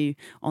want from you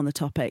on the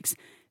topics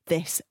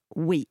this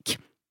week.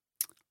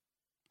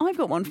 I've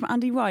got one from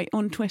Andy Wright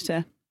on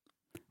Twitter.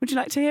 Would you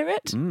like to hear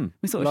it?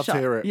 We're sort of to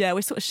hear it. Yeah,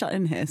 we're sort of shut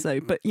in here. So,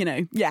 but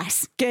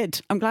yes,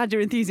 good. I'm glad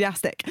you're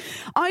enthusiastic.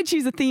 I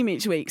choose a theme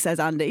each week, says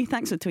Andy.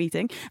 Thanks for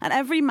tweeting. And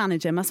every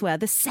manager must wear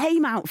the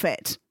same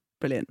outfit.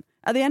 Brilliant.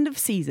 At the end of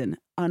season,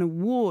 an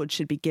award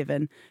should be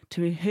given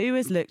to who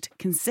has looked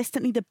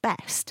consistently the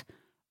best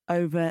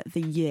over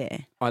the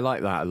year. I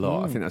like that a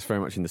lot. I think that's very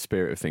much in the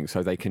spirit of things.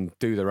 So they can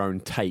do their own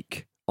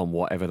take on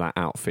whatever that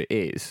outfit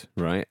is,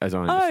 right? As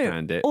I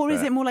understand it. Or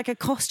is it more like a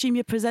costume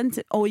you present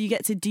it, or you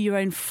get to do your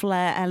own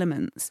flair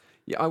elements?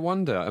 Yeah, I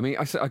wonder. I mean,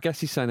 I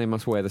guess he's saying they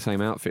must wear the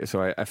same outfit,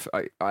 so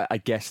I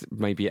guess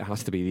maybe it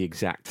has to be the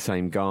exact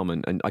same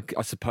garment, and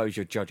I suppose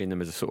you're judging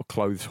them as a sort of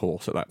clothes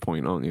horse at that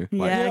point, aren't you?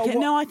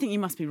 No, I think you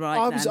must be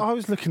right. I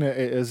was looking at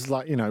it as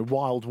like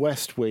Wild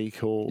West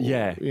Week or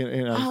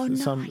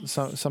nice.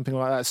 something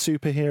like that,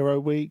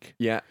 Superhero Week.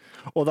 Yeah.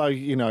 Although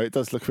it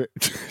does look a bit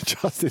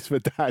justice for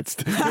dads.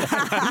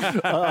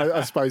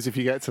 I suppose if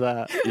you get to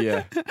that,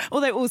 yeah.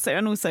 Although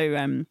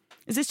also.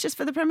 Is this just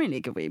for the Premier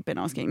League? Have we been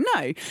asking?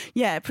 No.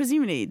 Yeah,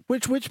 presumably.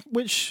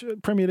 Which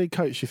Premier League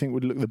coach do you think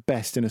would look the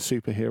best in a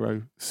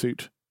superhero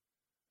suit?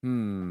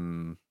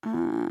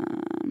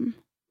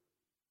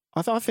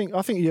 I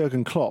think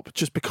Jurgen Klopp,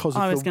 just because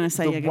of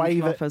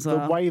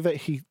the way that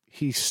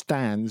he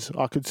stands.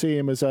 I could see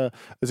him as a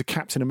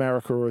Captain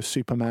America or a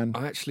Superman.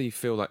 I actually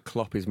feel like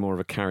Klopp is more of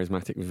a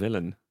charismatic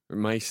villain. It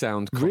may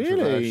sound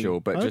controversial,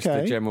 but just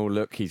the general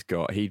look he's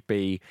got, he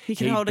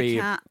can hold a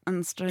cat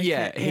and stroke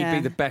it. He'd be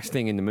the best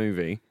thing in the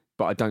movie.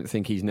 But I don't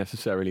think he's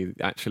necessarily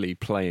actually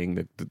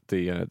playing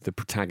the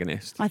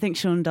protagonist. I think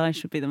Sean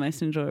Dyche would be the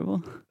most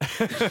enjoyable.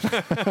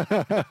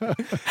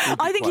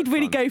 I think he'd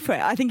really go for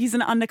it. I think he's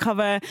an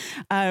undercover,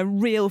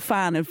 real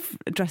fan of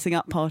dressing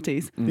up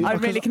parties. I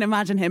really can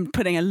imagine him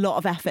putting a lot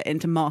of effort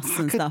into masks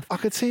and stuff. I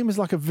could see him as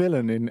like a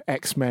villain in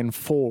X-Men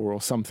 4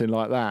 or something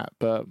like that.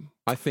 But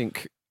I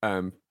think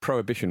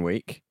Prohibition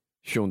Week,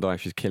 Sean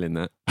Dyche is killing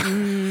that.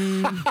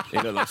 He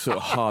looked like sort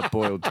of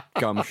hard-boiled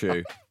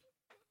gumshoe.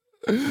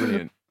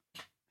 Brilliant.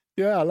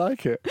 Yeah, I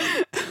like it.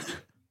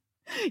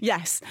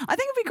 Yes, I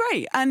think it'd be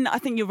great. And I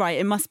think you're right.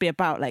 It must be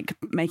about like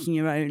making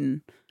your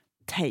own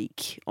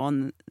take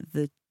on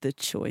the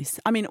choice.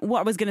 I mean, what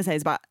I was going to say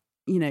is about,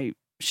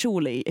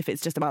 surely if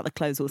it's just about the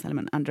clothes horse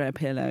element, Andrea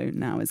Pirlo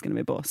now is going to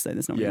be a boss, so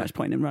there's not really much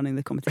point in running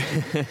the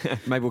competition.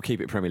 Maybe we'll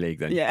keep it Premier League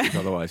then. Yeah.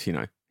 Otherwise,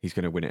 he's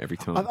going to win it every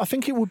time. I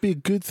think it would be a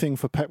good thing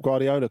for Pep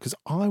Guardiola because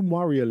I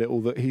worry a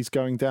little that he's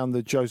going down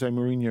the Jose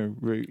Mourinho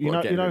route. You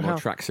know how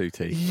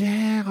tracksuity.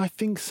 Yeah, I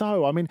think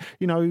so. I mean,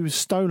 he was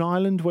Stone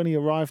Island when he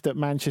arrived at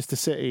Manchester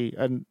City,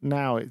 and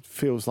now it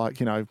feels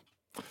like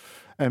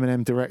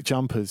M&M direct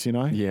jumpers.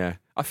 Yeah,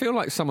 I feel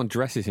like someone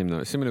dresses him though.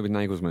 It's similar with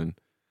Nagelsmann.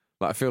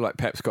 Like I feel like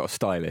Pep's got a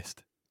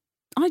stylist.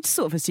 I just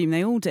sort of assume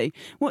they all do.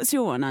 What's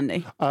your one,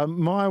 Andy?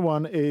 My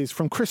one is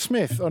from Chris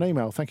Smith on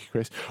email. Thank you,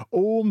 Chris.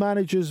 All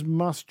managers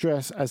must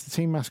dress as the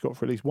team mascot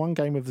for at least one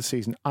game of the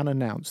season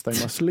unannounced. They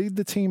must lead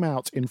the team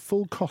out in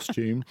full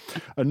costume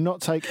and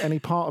not take any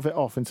part of it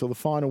off until the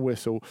final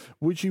whistle.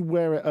 Would you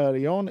wear it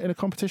early on in a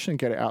competition and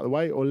get it out of the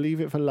way, or leave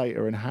it for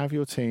later and have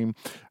your team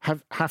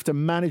have to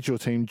manage your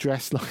team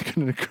dressed like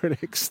an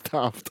acrylic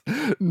stuffed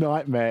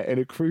nightmare in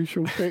a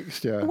crucial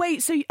fixture?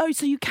 Wait, so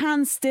you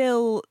can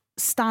still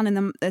stand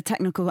in the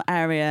technical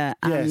area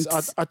and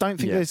I don't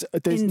think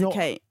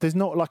there's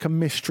not like a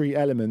mystery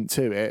element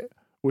to it,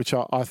 which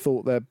I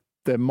thought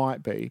there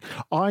might be.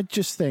 I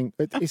just think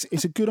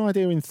it's a good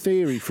idea in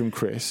theory from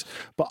Chris,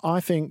 but I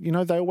think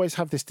they always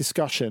have this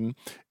discussion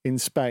in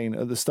Spain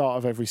at the start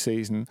of every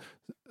season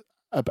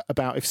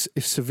about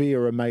if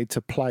Sevilla are made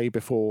to play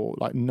before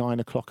like 9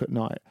 o'clock at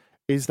night.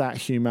 Is that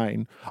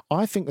humane?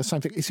 I think the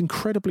same thing. It's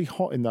incredibly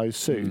hot in those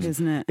suits,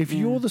 isn't it? If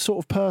you're the sort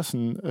of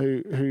person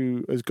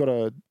who has got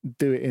to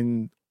do it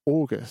in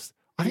August,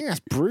 I think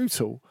that's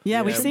brutal.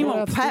 Yeah, we've seen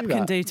what Pep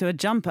can do to a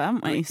jumper,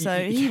 haven't we?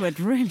 So he would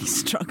really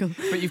struggle.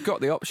 But you've got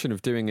the option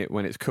of doing it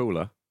when it's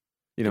cooler.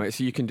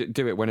 So you can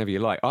do it whenever you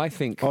like. I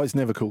think. Oh, it's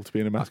never cool to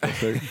be in a mascot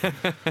suit.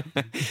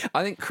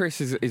 I think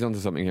Chris is onto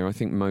something here. I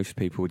think most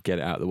people would get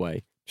it out of the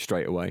way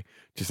straight away.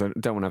 Just don't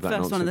want to have that First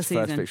nonsense. one of the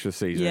season. First fixture of the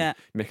season. Yeah.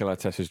 Mikel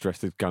Arteta's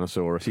dressed as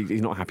Gunnosaurus.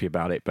 He's not happy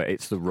about it, but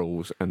it's the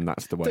rules, and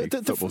that's the way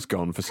football's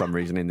gone for some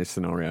reason in this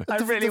scenario. I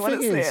really want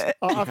to see it.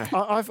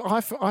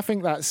 I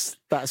think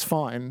that's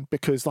fine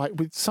because, like,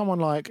 with someone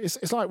like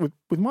it's like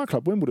with my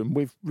club Wimbledon,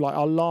 with like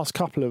our last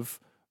couple of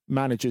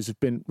managers have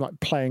been like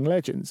playing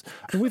legends,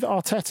 and with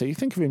Arteta, you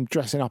think of him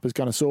dressing up as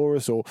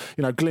Gunnosaurus or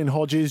Glyn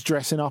Hodges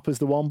dressing up as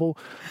the Womble.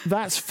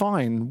 That's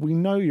fine. We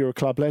know you're a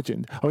club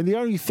legend. I mean, the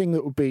only thing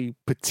that would be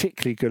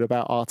particularly good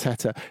about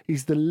Arteta,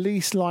 he's the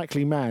least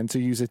likely man to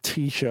use a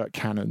t-shirt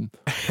cannon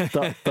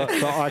that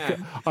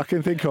I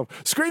can think of.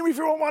 Scream if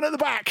you want one at the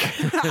back.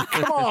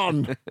 Come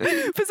on.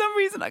 For some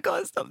reason, I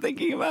can't stop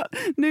thinking about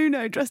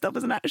Nuno dressed up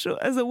as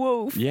a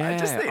wolf. Yeah, I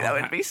just think that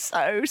would be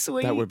so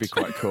sweet. That would be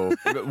quite cool.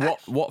 But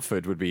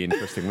Watford would be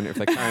interesting, wouldn't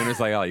it? If they carry on as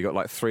they are, you got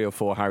like 3 or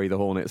 4 Harry the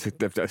Hornets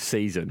a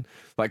season.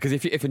 Like, because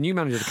if a new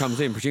manager comes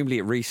in, presumably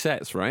it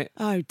resets, right?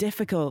 Oh,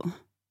 difficult.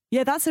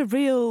 Yeah, that's a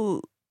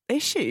real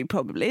issue,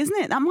 probably, isn't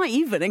it? That might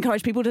even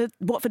encourage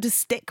Watford to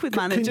stick with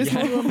managers.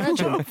 Can you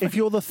imagine if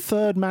you're the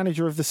third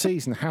manager of the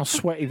season, how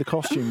sweaty the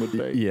costume would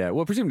be? Yeah,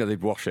 well, presumably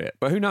they'd wash it,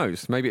 but who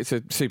knows? Maybe it's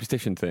a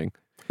superstition thing.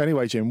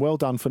 Anyway, Jim, well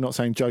done for not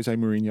saying Jose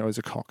Mourinho is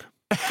a cock.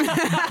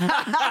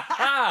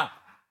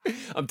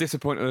 I'm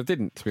disappointed I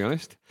didn't, to be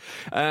honest.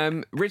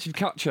 Richard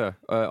Kutcher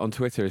on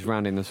Twitter is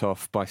rounding us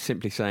off by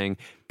simply saying,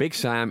 Big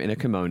Sam in a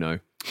kimono.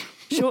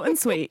 Short and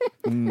sweet.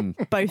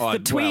 Both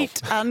the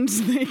tweet and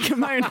the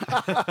kimono,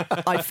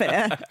 I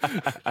fear.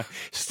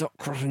 Stop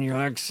crossing your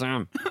legs,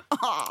 Sam.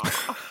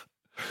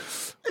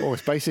 Oh,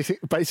 it's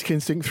basic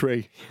instinct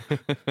 3.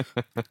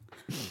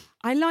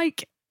 I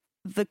like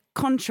the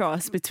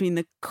contrast between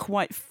the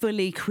quite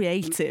fully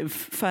creative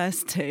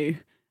first two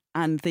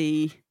and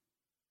the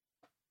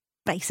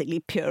basically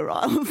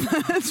puerile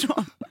third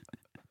one.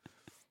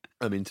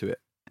 I'm into it.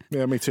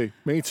 Yeah, me too.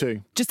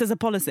 Just as a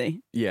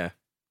policy. Yeah,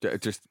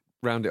 just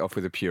round it off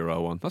with a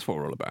puerile one. That's what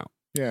we're all about.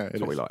 Yeah, that's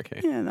what we like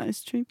here. Yeah, that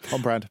is true.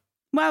 On brand.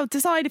 Well,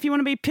 decide if you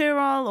want to be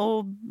puerile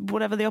or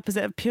whatever the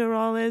opposite of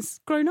puerile is,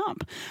 grown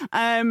up.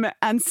 And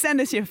send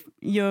us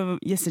your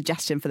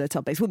suggestion for the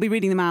topics. We'll be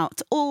reading them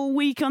out all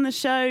week on the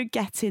show.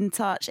 Get in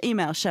touch.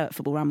 Email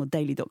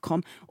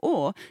show@footballrambledaily.com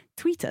or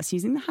tweet us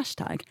using the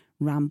hashtag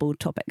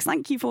 #RambleTopics.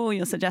 Thank you for all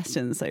your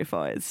suggestions so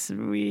far. It's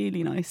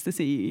really nice to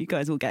see you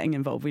guys all getting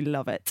involved. We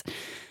love it.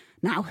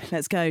 Now,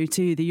 let's go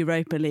to the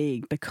Europa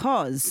League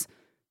because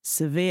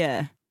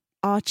Sevilla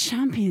are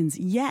champions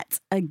yet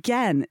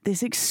again.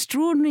 This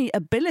extraordinary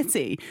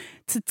ability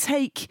to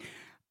take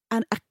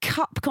a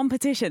cup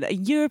competition, a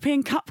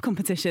European Cup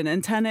competition,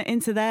 and turn it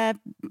into their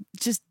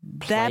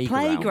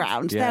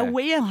playground, their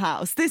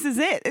wheelhouse. This is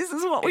it. This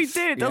is what we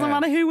do. It doesn't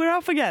matter who we're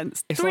up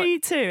against.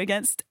 3-2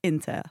 against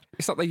Inter.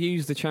 It's like they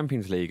use the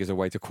Champions League as a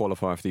way to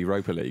qualify for the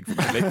Europa League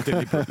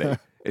deliberately.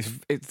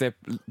 They're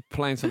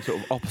playing some sort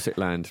of opposite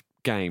land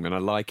game, and I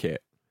like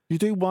it. You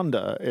do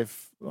wonder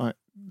if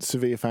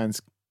Sevilla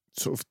fans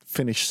sort of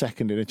finish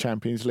second in a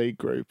Champions League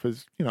group,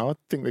 as you know, I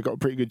think they've got a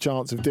pretty good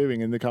chance of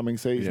doing in the coming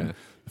season. Yeah.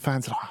 The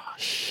fans are like, oh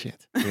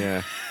shit.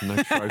 Yeah, no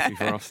trophy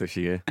for us this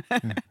year.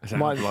 It's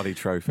our bloody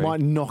trophy.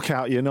 Might knock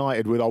out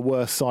United with our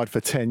worst side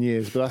for 10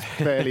 years, but that's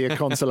barely a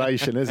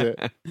consolation, is it?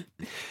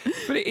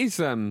 But it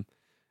is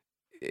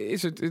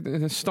it's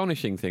an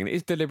astonishing thing. It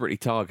is deliberately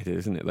targeted,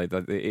 isn't it? Like,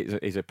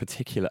 it is a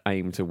particular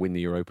aim to win the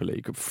Europa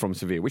League from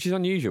Sevilla, which is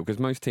unusual because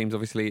most teams,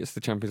 obviously, it's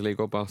the Champions League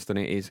or bust, and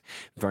it is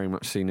very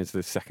much seen as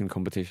the second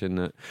competition.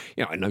 That,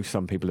 you know, I know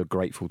some people are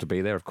grateful to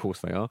be there. Of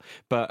course they are,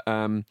 but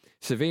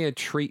Sevilla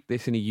treat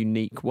this in a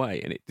unique way,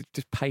 and it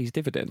just pays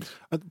dividends.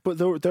 But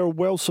they're a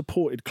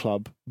well-supported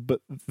club,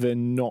 but they're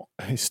not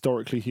a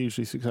historically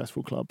hugely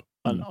successful club,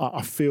 and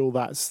I feel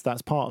that's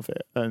part of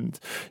it. And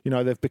you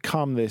know, they've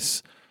become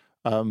this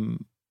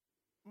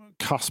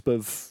cusp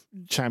of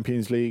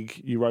Champions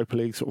League, Europa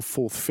League, sort of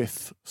fourth,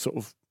 fifth sort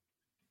of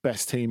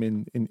best team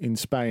in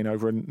Spain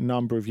over a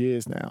number of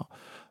years now.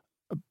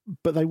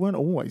 But they weren't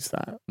always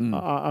that.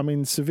 I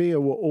mean,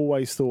 Sevilla were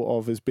always thought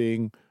of as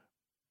being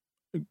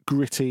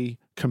gritty,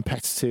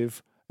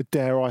 competitive,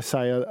 dare I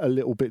say, a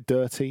little bit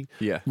dirty,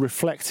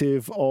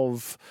 reflective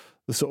of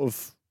the sort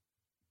of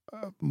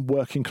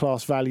working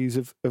class values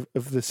of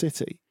the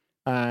city.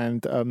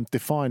 And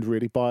defined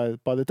really by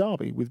the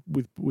derby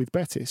with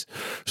Betis.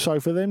 So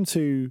for them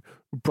to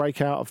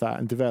break out of that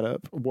and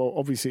develop, well,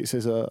 obviously it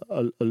says a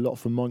lot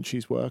for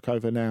Monchi's work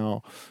over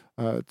now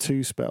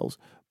 2 spells,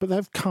 but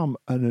they've come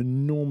an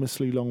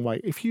enormously long way.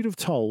 If you'd have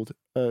told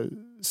a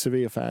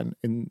Sevilla fan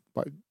in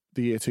like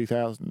the year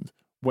 2000,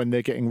 when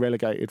they're getting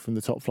relegated from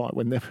the top flight,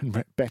 when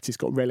Betis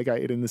got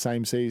relegated in the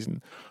same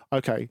season,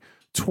 okay,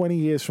 20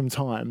 years from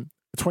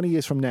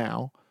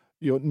now,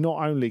 you're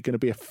not only going to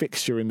be a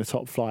fixture in the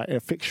top flight, a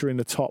fixture in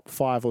the top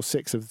 5 or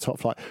 6 of the top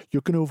flight,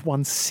 you're going to have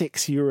won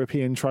 6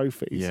 European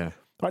trophies. Yeah.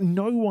 Like,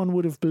 no one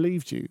would have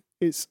believed you.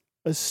 It's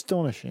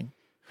astonishing.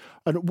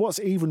 And what's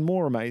even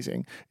more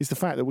amazing is the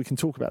fact that we can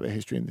talk about their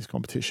history in this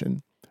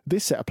competition.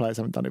 This set of players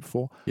haven't done it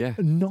before. Yeah.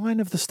 9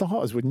 of the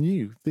starters were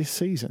new this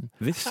season.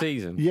 This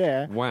season?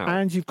 Yeah. Wow.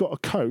 And you've got a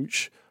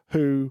coach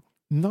who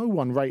no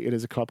one rated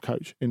as a club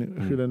coach in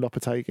Julian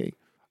Lopetegui.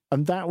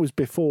 And that was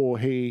before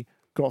he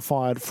got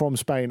fired from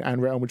Spain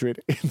and Real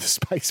Madrid in the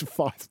space of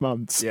 5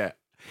 months. Yeah.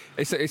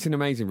 It's an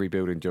amazing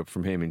rebuilding job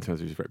from him in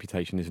terms of his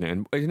reputation, isn't it?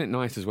 And isn't it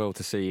nice as well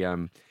to see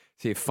a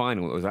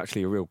final that was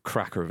actually a real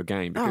cracker of a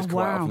game? Because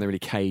quite often they're really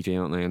cagey,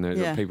 aren't they?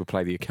 And people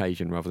play the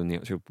occasion rather than the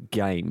actual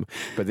game.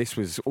 But this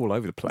was all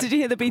over the place. Did you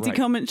hear the BT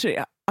commentary?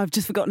 I've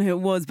just forgotten who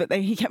it was, but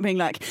he kept being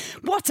like,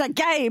 "What a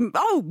game!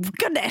 Oh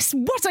goodness,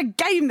 what a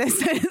game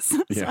this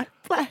is!" Yeah.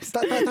 Bless.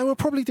 They were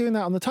probably doing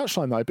that on the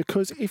touchline though,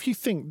 because if you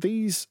think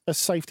these are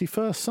safety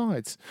first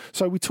sides,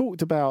 so we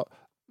talked about,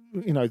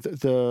 you know,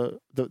 the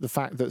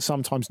fact that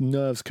sometimes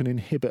nerves can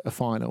inhibit a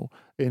final,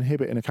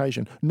 inhibit an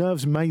occasion.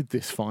 Nerves made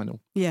this final.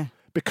 Yeah.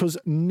 Because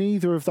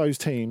neither of those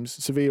teams,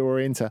 Sevilla or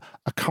Inter,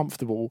 are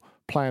comfortable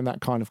playing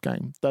that kind of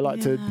game. They like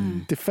to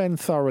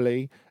defend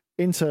thoroughly.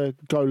 Inter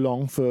go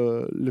long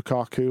for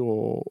Lukaku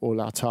or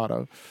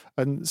Lautaro,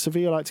 and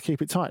Sevilla like to keep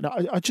it tight. Now,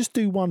 I just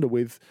do wonder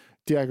with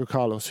Diego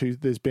Carlos, who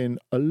there's been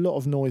a lot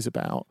of noise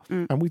about,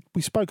 and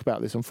we spoke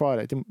about this on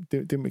Friday,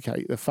 didn't we,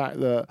 Kate? The fact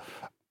that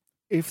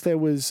if there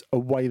was a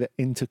way that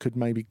Inter could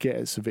maybe get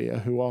at Sevilla,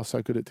 who are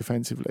so good at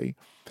defensively,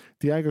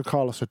 Diego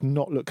Carlos would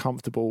not look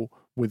comfortable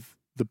with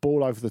the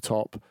ball over the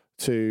top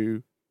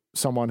to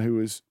someone who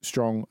was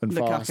strong and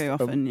fast. Lukaku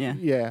often,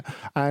 yeah.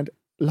 And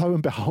lo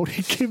and behold,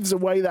 he gives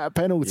away that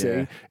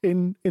penalty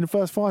in the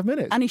first 5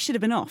 minutes. And he should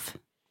have been off.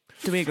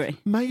 Do we agree?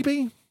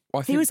 Maybe.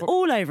 He was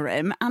all over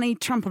him and he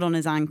trampled on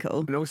his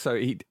ankle. And also,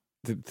 he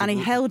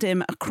held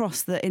him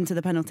across into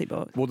the penalty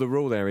box. Well, the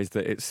rule there is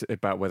that it's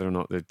about whether or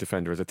not the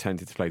defender has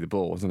attempted to play the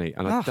ball, isn't he?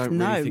 And I don't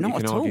no, really think you not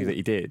can at argue all. that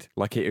he did.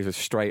 Like, it was a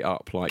straight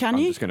up, like, Can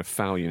I'm you? just going to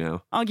foul you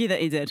now. Argue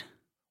that he did.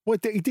 Well,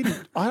 he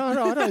didn't. I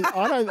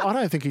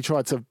don't think he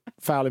tried to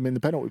foul him in the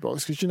penalty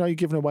box because, you know, you're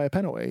giving away a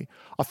penalty.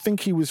 I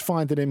think he was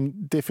finding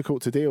him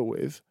difficult to deal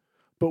with.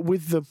 But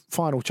with the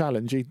final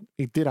challenge,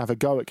 he did have a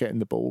go at getting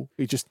the ball.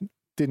 He just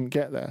didn't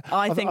get there.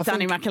 I think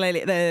Danny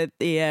McAlealy,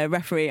 the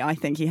referee, I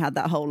think he had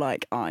that whole,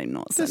 like, I'm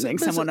not sending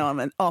someone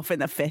off in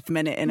the 5th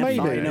minute in a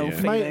final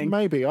feeling.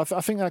 Maybe. I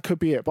think that could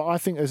be it. But I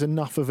think there's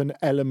enough of an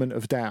element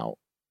of doubt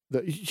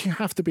that you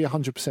have to be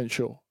 100%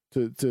 sure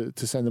to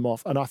send them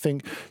off. And I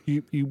think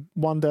you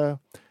wonder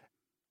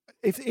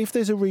if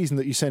there's a reason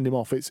that you send him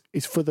off,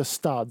 it's for the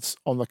studs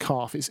on the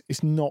calf.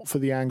 It's not for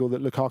the angle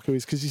that Lukaku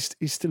is, because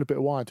he's still a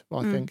bit wide,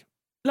 I think.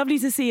 Lovely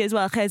to see as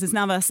well, Jesus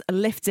Navas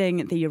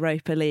lifting the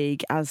Europa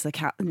League as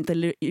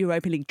the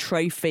Europa League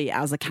trophy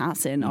as a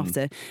captain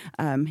after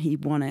he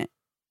won it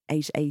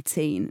age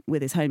 18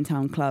 with his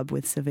hometown club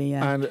with Sevilla.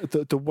 And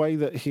the way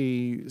that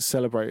he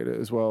celebrated it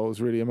as well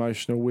was really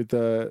emotional, with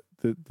the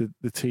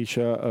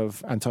T-shirt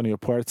of Antonio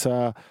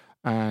Puerta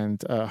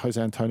and Jose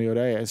Antonio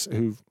Reyes,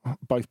 who've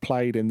both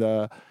played in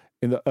the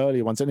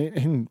earlier ones, and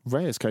in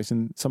Reyes' case,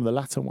 in some of the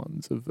latter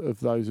ones of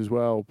those as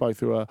well, both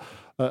who are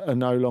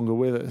no longer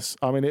with us.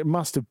 I mean, it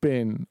must have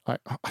been,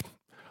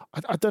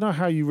 I don't know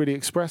how you really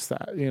express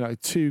that. You know,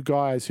 two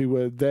guys who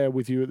were there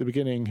with you at the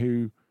beginning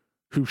who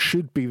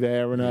should be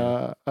there and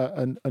are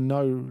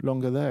no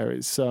longer there.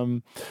 It's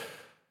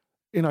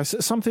you know,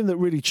 something that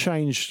really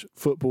changed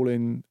football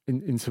in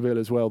Seville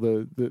as well.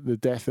 The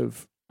death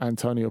of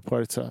Antonio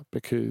Puerta,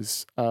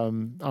 because I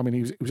mean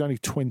he was only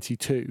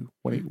 22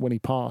 when he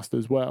passed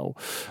as well,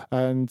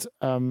 and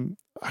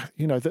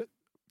you know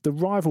the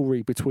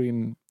rivalry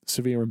between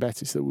Sevilla and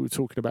Betis that we were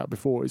talking about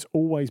before has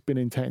always been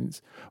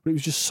intense, but it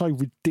was just so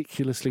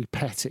ridiculously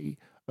petty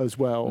as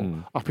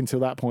well. Up until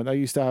that point, they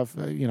used to have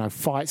you know,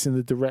 fights in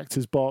the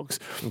director's box,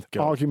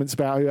 arguments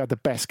about who had the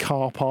best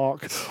car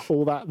park,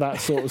 all that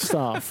sort of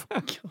stuff.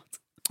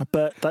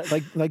 But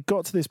they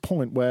got to this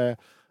point where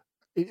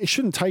it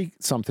shouldn't take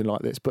something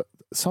like this, but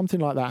something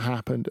like that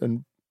happened,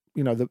 and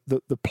you know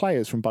the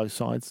players from both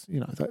sides, you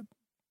know,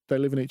 they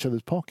live in each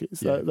other's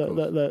pockets.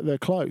 They're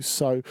close,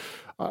 so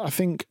I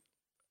think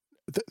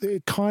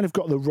it kind of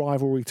got the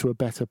rivalry to a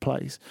better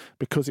place,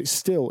 because it's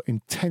still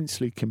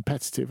intensely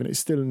competitive and it's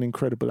still an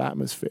incredible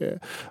atmosphere.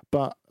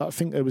 But I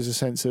think there was a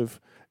sense of,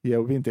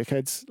 we're being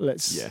dickheads.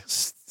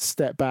 Let's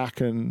step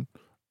back and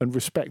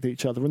respect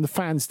each other, and the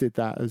fans did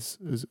that as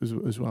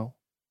well.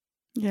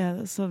 Yeah,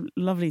 that's so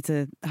lovely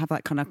to have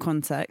that kind of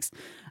context.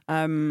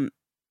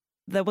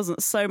 There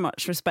wasn't so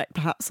much respect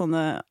perhaps on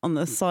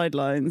the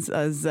sidelines,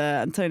 as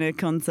Antonio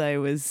Conte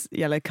was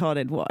yellow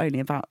carded only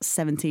about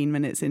 17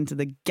 minutes into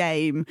the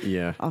game,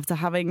 after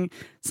having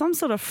some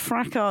sort of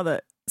fracas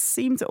that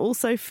seemed to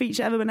also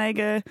feature Ever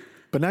Banega.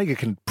 Banega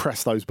can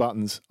press those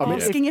buttons. I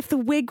mean, asking if the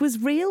wig was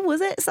real, was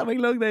it? Something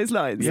along those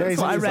lines. Yeah, that's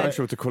what I read. It's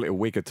not to call it a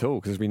wig at all,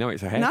 because we know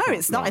it's a hair. No,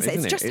 it's not.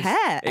 It's just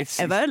hair.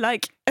 Ever,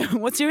 like,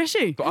 what's your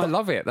issue? But I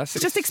love it. It's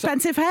just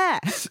expensive hair.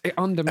 It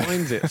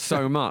undermines it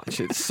so much.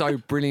 It's so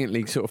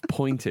brilliantly sort of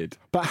pointed.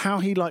 But how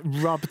he like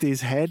rubbed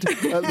his head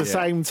at the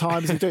same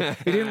time as he did.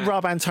 He didn't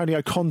rub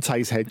Antonio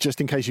Conte's head,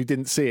 just in case you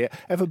didn't see it.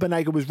 Ever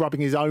Banega was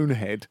rubbing his own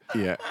head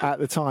at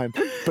the time.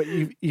 But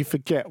you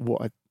forget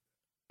what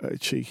a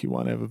cheeky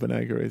one Ever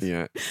Banega is.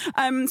 Yeah.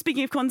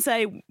 Speaking of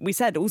Conte, we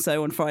said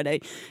also on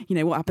Friday, you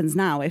know, what happens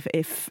now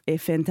if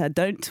Inter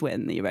don't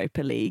win the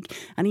Europa League?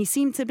 And he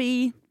seemed to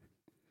be,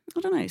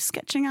 I don't know,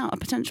 sketching out a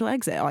potential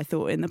exit, I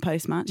thought, in the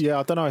post-match. Yeah,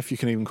 I don't know if you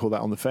can even call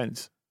that on the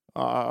fence.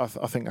 I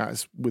think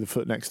that's with a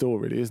foot next door,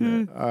 really,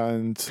 isn't it?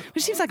 And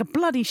which seems like a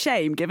bloody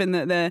shame, given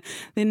that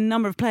the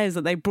number of players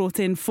that they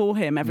brought in for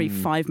him every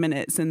 5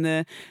 minutes, and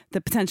the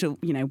potential,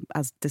 you know,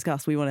 as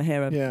discussed, we want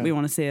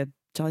to see a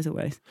Geisel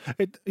race.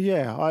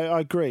 I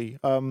agree.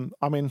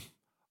 I mean,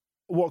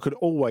 what could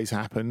always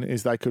happen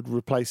is they could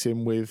replace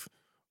him with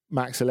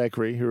Max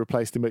Allegri, who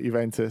replaced him at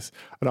Juventus,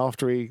 and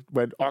after he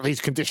went, these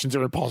conditions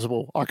are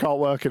impossible, I can't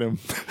work in them,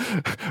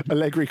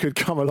 Allegri could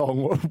come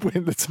along,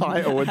 win the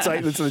title and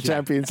take them to the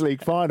Champions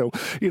League final.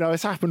 You know,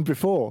 it's happened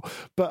before.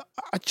 But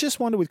I just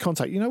wonder with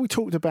Conte, you know, we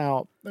talked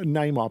about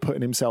Neymar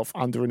putting himself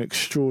under an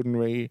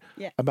extraordinary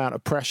amount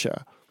of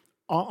pressure.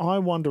 I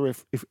wonder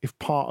if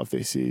part of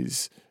this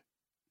is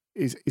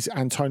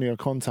Antonio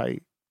Conte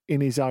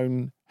in his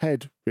own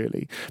head,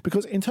 really.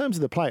 Because in terms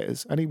of the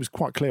players, and he was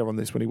quite clear on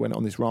this when he went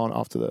on this rant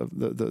after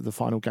the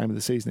final game of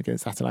the season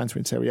against Atalanta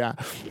in Serie A,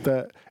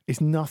 that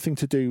it's nothing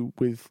to do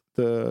with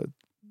the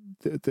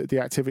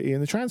activity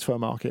in the transfer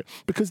market,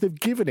 because they've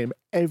given him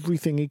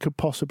everything he could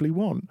possibly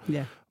want.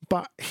 Yeah.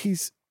 But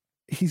he's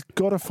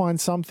got to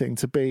find something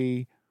to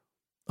be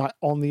like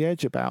on the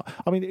edge about.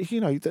 I mean, you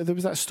know, there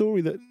was that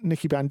story that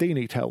Nicky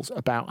Bandini tells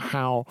about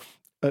how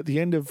at the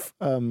end of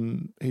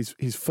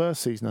his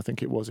first season, I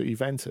think it was, at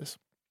Juventus,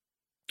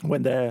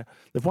 when they've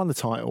won the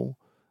title,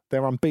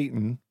 they're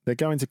unbeaten, they're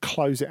going to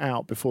close it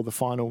out before the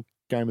final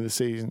game of the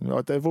season.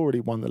 They've already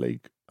won the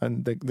league,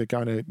 and they're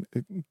going to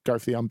go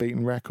for the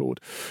unbeaten record.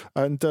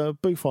 And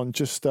Buffon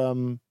just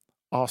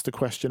asked a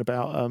question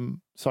about,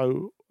 when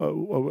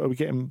are we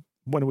getting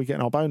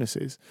our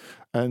bonuses?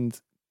 And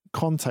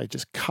Conte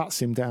just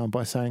cuts him down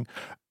by saying,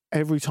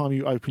 every time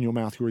you open your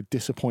mouth, you're a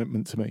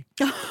disappointment to me.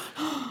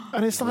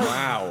 And it's like,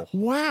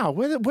 wow,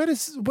 where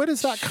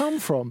does that come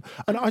from?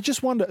 And I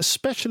just wonder,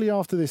 especially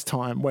after this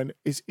time when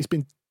it's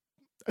been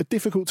a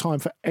difficult time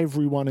for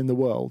everyone in the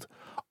world,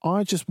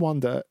 I just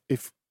wonder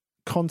if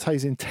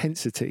Conte's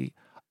intensity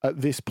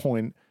at this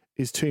point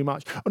is too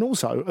much. And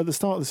also, at the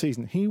start of the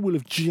season, he will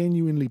have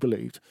genuinely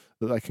believed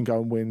that they can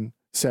go and win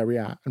Serie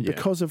A. And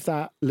because of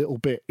that little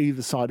bit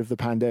either side of the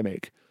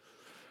pandemic,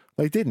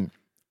 they didn't.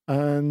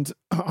 And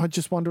I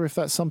just wonder if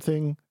that's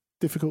something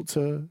difficult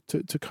to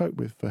cope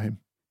with for him.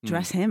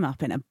 Dress him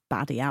up in a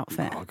baddie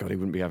outfit. Oh God, he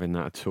wouldn't be having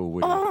that at all,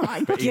 would he? Oh my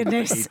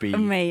goodness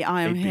me,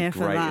 I am here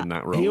for that. In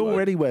that role, he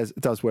already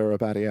does wear a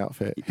baddie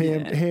outfit.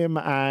 Him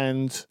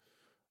and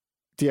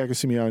Diego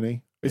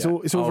Simeone. It's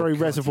all very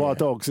Reservoir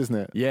Dogs, isn't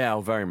it? Yeah,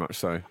 very much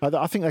so.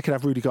 I think they could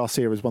have Rudy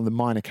Garcia as one of the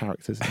minor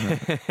characters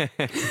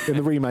in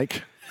the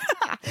remake.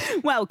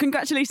 Well,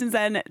 congratulations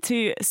then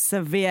to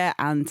Sevilla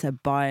and to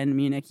Bayern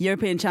Munich,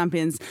 European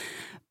champions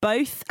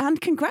both, and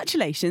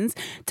congratulations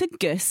to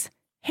Guus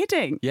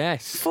Hiddink.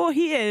 Yes. For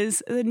he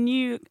is the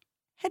new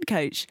head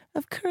coach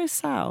of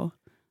Curaçao.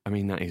 I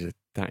mean, that is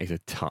a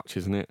touch,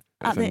 isn't it?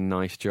 That's a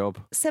nice job.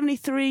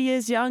 73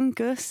 years young,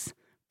 Guus.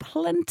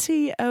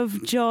 Plenty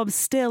of jobs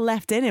still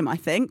left in him, I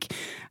think,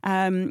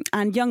 and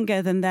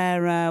younger than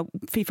their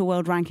FIFA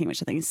World Ranking,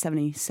 which I think is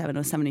 77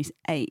 or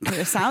 78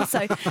 Curacao.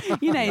 So,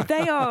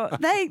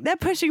 they're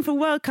pushing for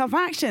World Cup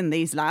action.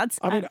 These lads.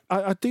 I mean,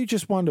 I do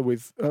just wonder.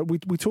 With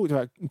we talked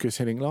about Guus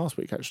Hiddink last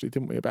week, actually,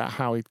 didn't we? About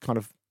how he kind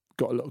of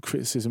got a lot of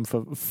criticism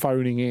for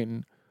phoning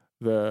in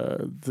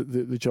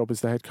the job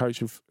as the head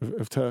coach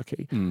of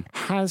Turkey.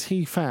 Has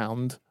he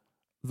found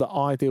the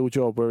ideal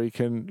job where he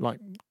can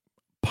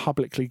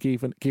publicly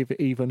give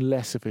even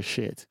less of a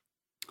shit?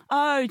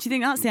 Oh, do you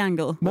think that's the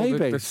angle? Maybe.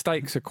 Well, the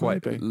stakes are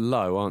quite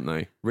low, aren't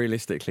they?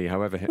 Realistically,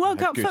 however, World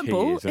Cup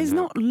football is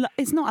not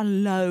a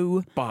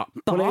low bar.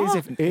 Well,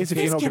 it is if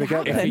you're not going to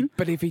get there.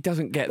 But if he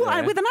doesn't get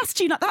there... With an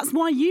attitude like that's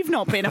why you've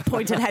not been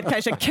appointed head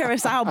coach at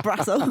Curacao,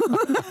 Brussels.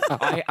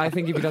 I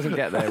think if he doesn't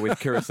get there with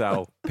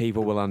Curacao,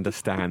 people will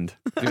understand.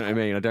 Do you know what I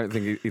mean? I don't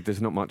think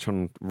there's not much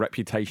on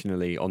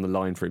reputationally on the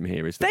line for him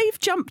here, is there? They've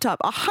jumped up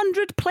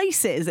 100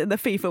 places in the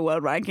FIFA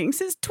World Ranking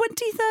since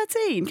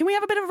 2013. Can we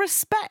have a bit of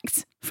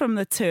respect from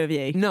the two of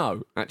you?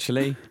 No,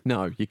 actually,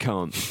 no, you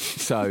can't.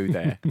 So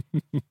there.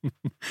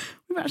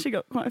 We've actually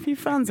got quite a few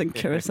fans in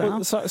Curacao.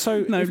 Well,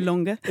 so no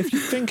longer. If you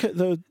think at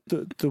the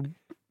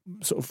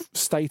sort of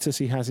status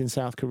he has in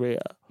South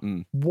Korea,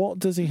 what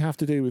does he have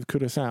to do with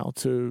Curacao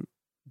to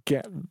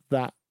get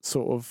that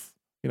sort of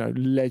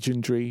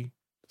legendary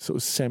sort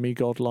of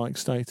semi-godlike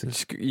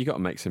status? You got to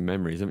make some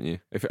memories, haven't you?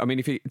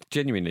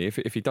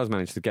 If he does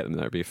manage to get them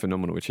there, it'd be a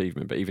phenomenal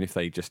achievement. But even if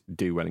they just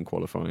do well in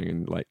qualifying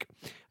and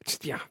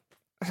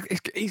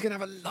he's going to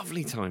have a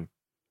lovely time.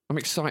 I'm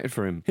excited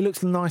for him. He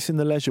looks nice in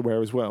the leisure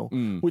wear as well,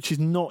 which is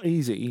not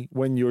easy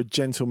when you're a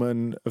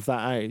gentleman of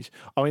that age.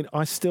 I mean,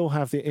 I still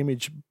have the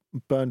image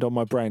burned on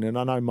my brain, and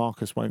I know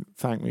Marcus won't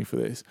thank me for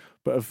this,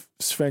 but of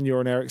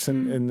Sven-Göran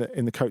Eriksson in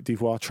the Côte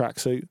d'Ivoire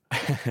tracksuit.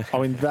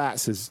 I mean,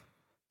 that's as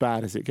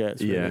bad as it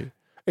gets. Really.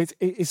 Yeah,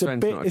 it's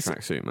Sven's a bit. Not a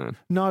tracksuit, man.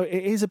 No,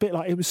 it is a bit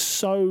like it was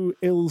so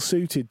ill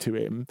suited to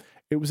him.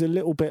 It was a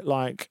little bit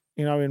like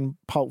in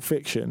Pulp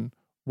Fiction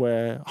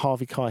where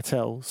Harvey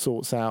Keitel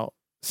sorts out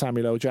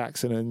Samuel L.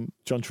 Jackson and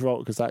John Travolta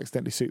because they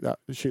accidentally shoot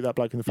that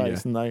bloke in the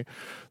face, and they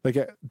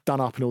get done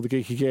up in all the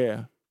geeky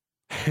gear.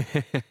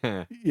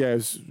 Yeah, it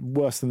was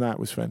worse than that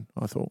with Sven,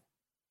 I thought.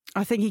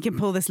 I think he can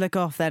pull this look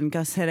off then,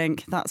 Guus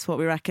Hiddink. That's what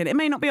we reckon. It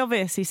may not be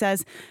obvious, he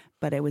says,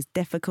 but it was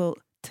difficult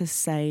to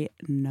say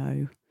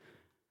no.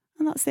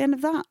 And that's the end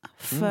of that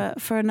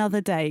for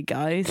another day,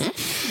 guys.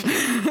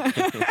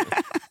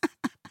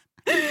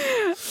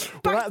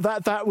 Well,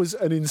 that was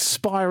an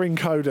inspiring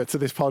coda to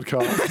this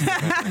podcast.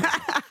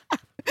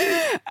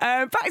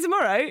 Back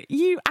tomorrow,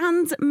 you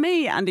and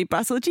me, Andy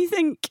Brassel. Do you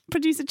think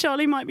producer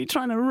Charlie might be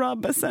trying to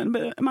rub a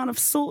certain amount of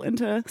salt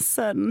into a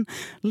certain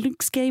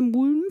Luke's game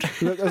wound?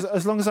 Look,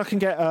 as long as I can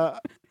get a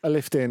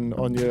lift in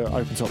on your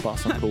open top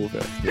bus, I'm cool with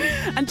it.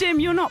 Yeah. And Jim,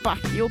 you're not back.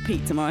 You're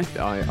Pete tomorrow.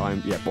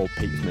 Well,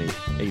 Pete's me.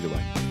 Either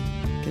way.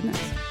 Goodness.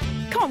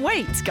 Can't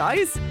wait,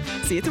 guys.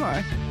 See you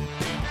tomorrow.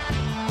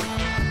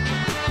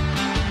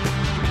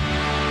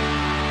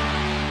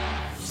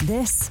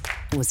 This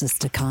was a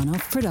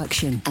Stakhanov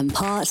production and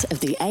part of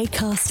the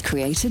Acast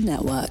Creator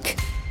Network.